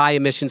taken the high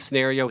emission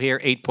scenario here,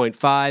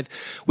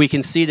 8.5. We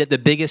can see that the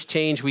biggest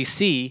change we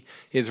see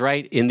is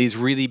right in these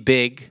really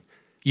big,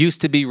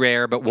 used to be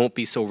rare, but won't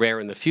be so rare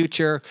in the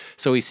future.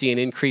 So we see an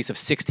increase of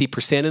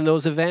 60% in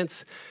those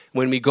events.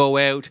 When we go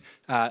out,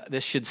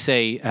 this should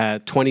say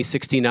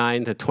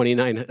 2069 to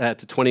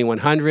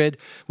 2100,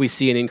 we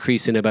see an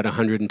increase in about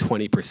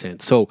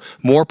 120%. So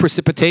more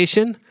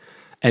precipitation,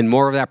 and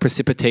more of that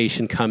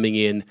precipitation coming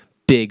in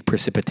big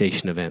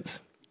precipitation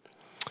events.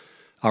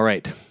 All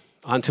right,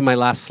 on to my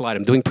last slide.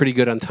 I'm doing pretty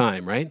good on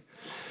time, right?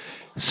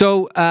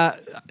 So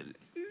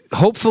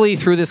hopefully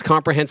through this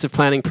comprehensive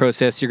planning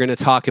process, you're going to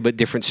talk about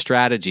different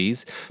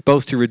strategies,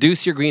 both to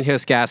reduce your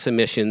greenhouse gas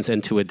emissions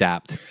and to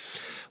adapt.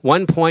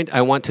 One point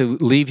I want to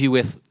leave you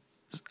with,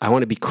 I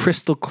want to be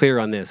crystal clear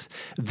on this.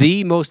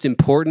 The most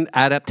important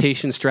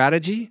adaptation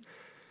strategy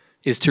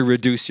is to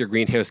reduce your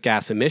greenhouse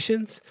gas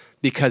emissions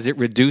because it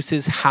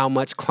reduces how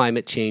much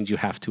climate change you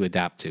have to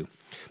adapt to.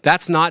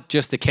 That's not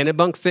just a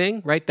Kennebunk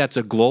thing, right? That's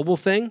a global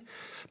thing,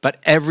 but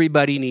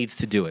everybody needs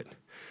to do it.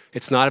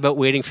 It's not about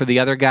waiting for the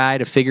other guy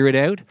to figure it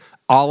out.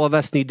 All of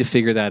us need to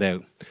figure that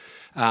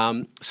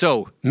out.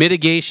 So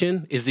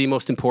mitigation is the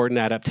most important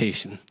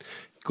adaptation.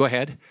 Go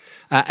ahead.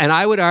 And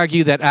I would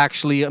argue that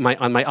actually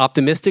on my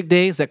optimistic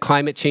days that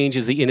climate change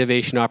is the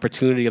innovation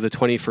opportunity of the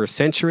 21st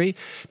century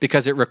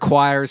because it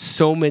requires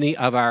so many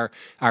of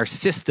our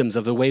systems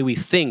of the way we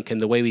think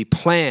and the way we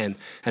plan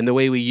and the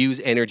way we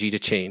use energy to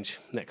change.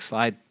 Next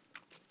slide.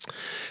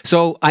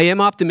 So I am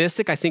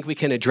optimistic. I think we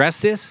can address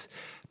this,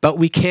 but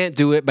we can't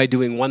do it by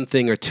doing one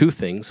thing or two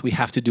things. We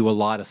have to do a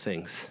lot of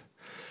things.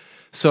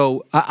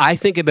 So I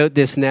think about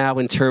this now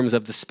in terms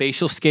of the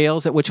spatial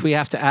scales at which we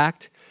have to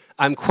act.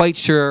 I'm quite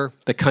sure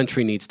the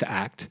country needs to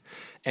act.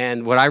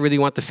 And what I really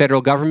want the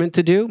federal government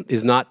to do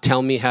is not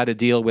tell me how to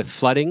deal with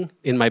flooding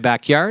in my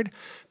backyard,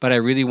 but I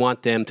really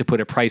want them to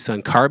put a price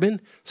on carbon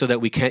so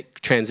that we can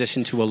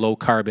transition to a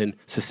low-carbon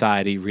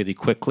society really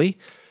quickly.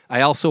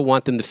 I also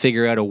want them to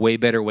figure out a way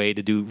better way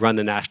to run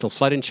the National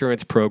Flood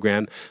Insurance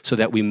Program so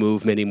that we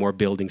move many more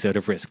buildings out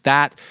of risk.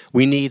 That,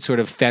 we need sort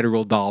of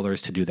federal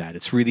dollars to do that.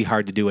 It's really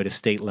hard to do at a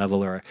state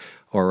level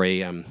or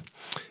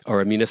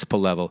a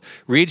municipal level.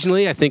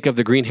 Regionally, I think of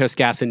the Greenhouse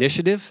Gas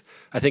Initiative.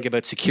 I think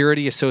about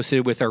security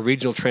associated with our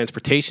regional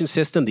transportation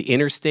system, the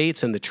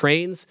interstates and the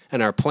trains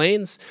and our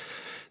planes.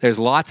 There's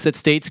lots that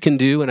states can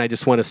do, and I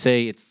just want to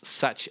say it's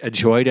such a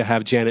joy to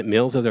have Janet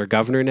Mills as our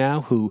governor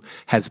now, who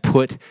has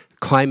put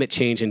climate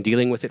change and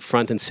dealing with it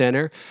front and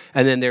center.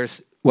 And then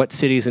there's what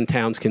cities and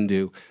towns can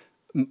do.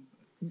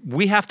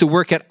 We have to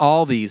work at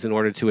all these in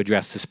order to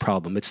address this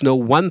problem. It's no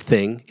one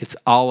thing, it's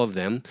all of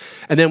them.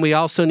 And then we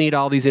also need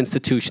all these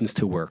institutions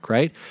to work,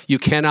 right? You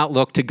cannot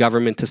look to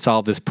government to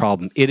solve this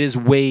problem. It is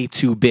way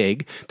too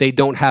big. They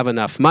don't have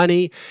enough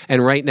money.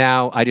 And right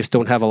now, I just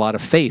don't have a lot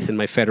of faith in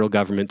my federal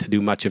government to do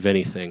much of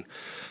anything.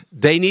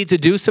 They need to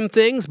do some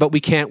things, but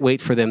we can't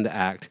wait for them to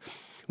act.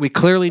 We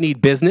clearly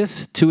need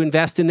business to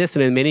invest in this,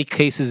 and in many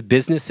cases,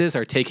 businesses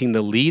are taking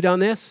the lead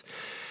on this.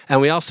 And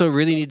we also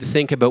really need to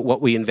think about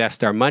what we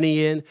invest our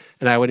money in,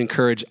 and I would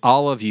encourage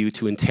all of you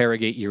to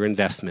interrogate your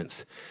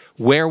investments.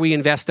 Where we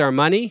invest our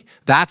money,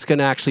 that's going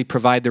to actually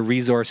provide the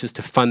resources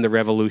to fund the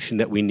revolution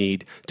that we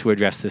need to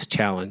address this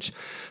challenge.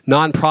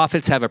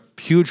 Nonprofits have a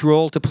huge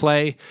role to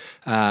play,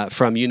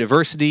 from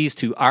universities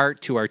to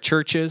art to our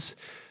churches.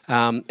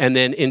 And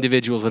then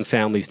individuals and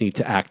families need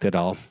to act at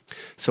all.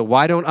 So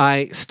why don't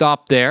I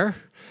stop there,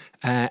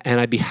 and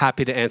I'd be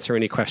happy to answer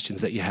any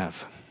questions that you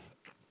have.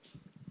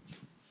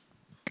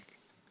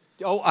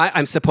 Oh,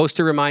 I'm supposed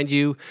to remind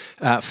you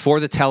for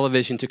the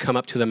television to come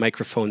up to the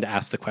microphone to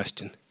ask the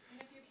question.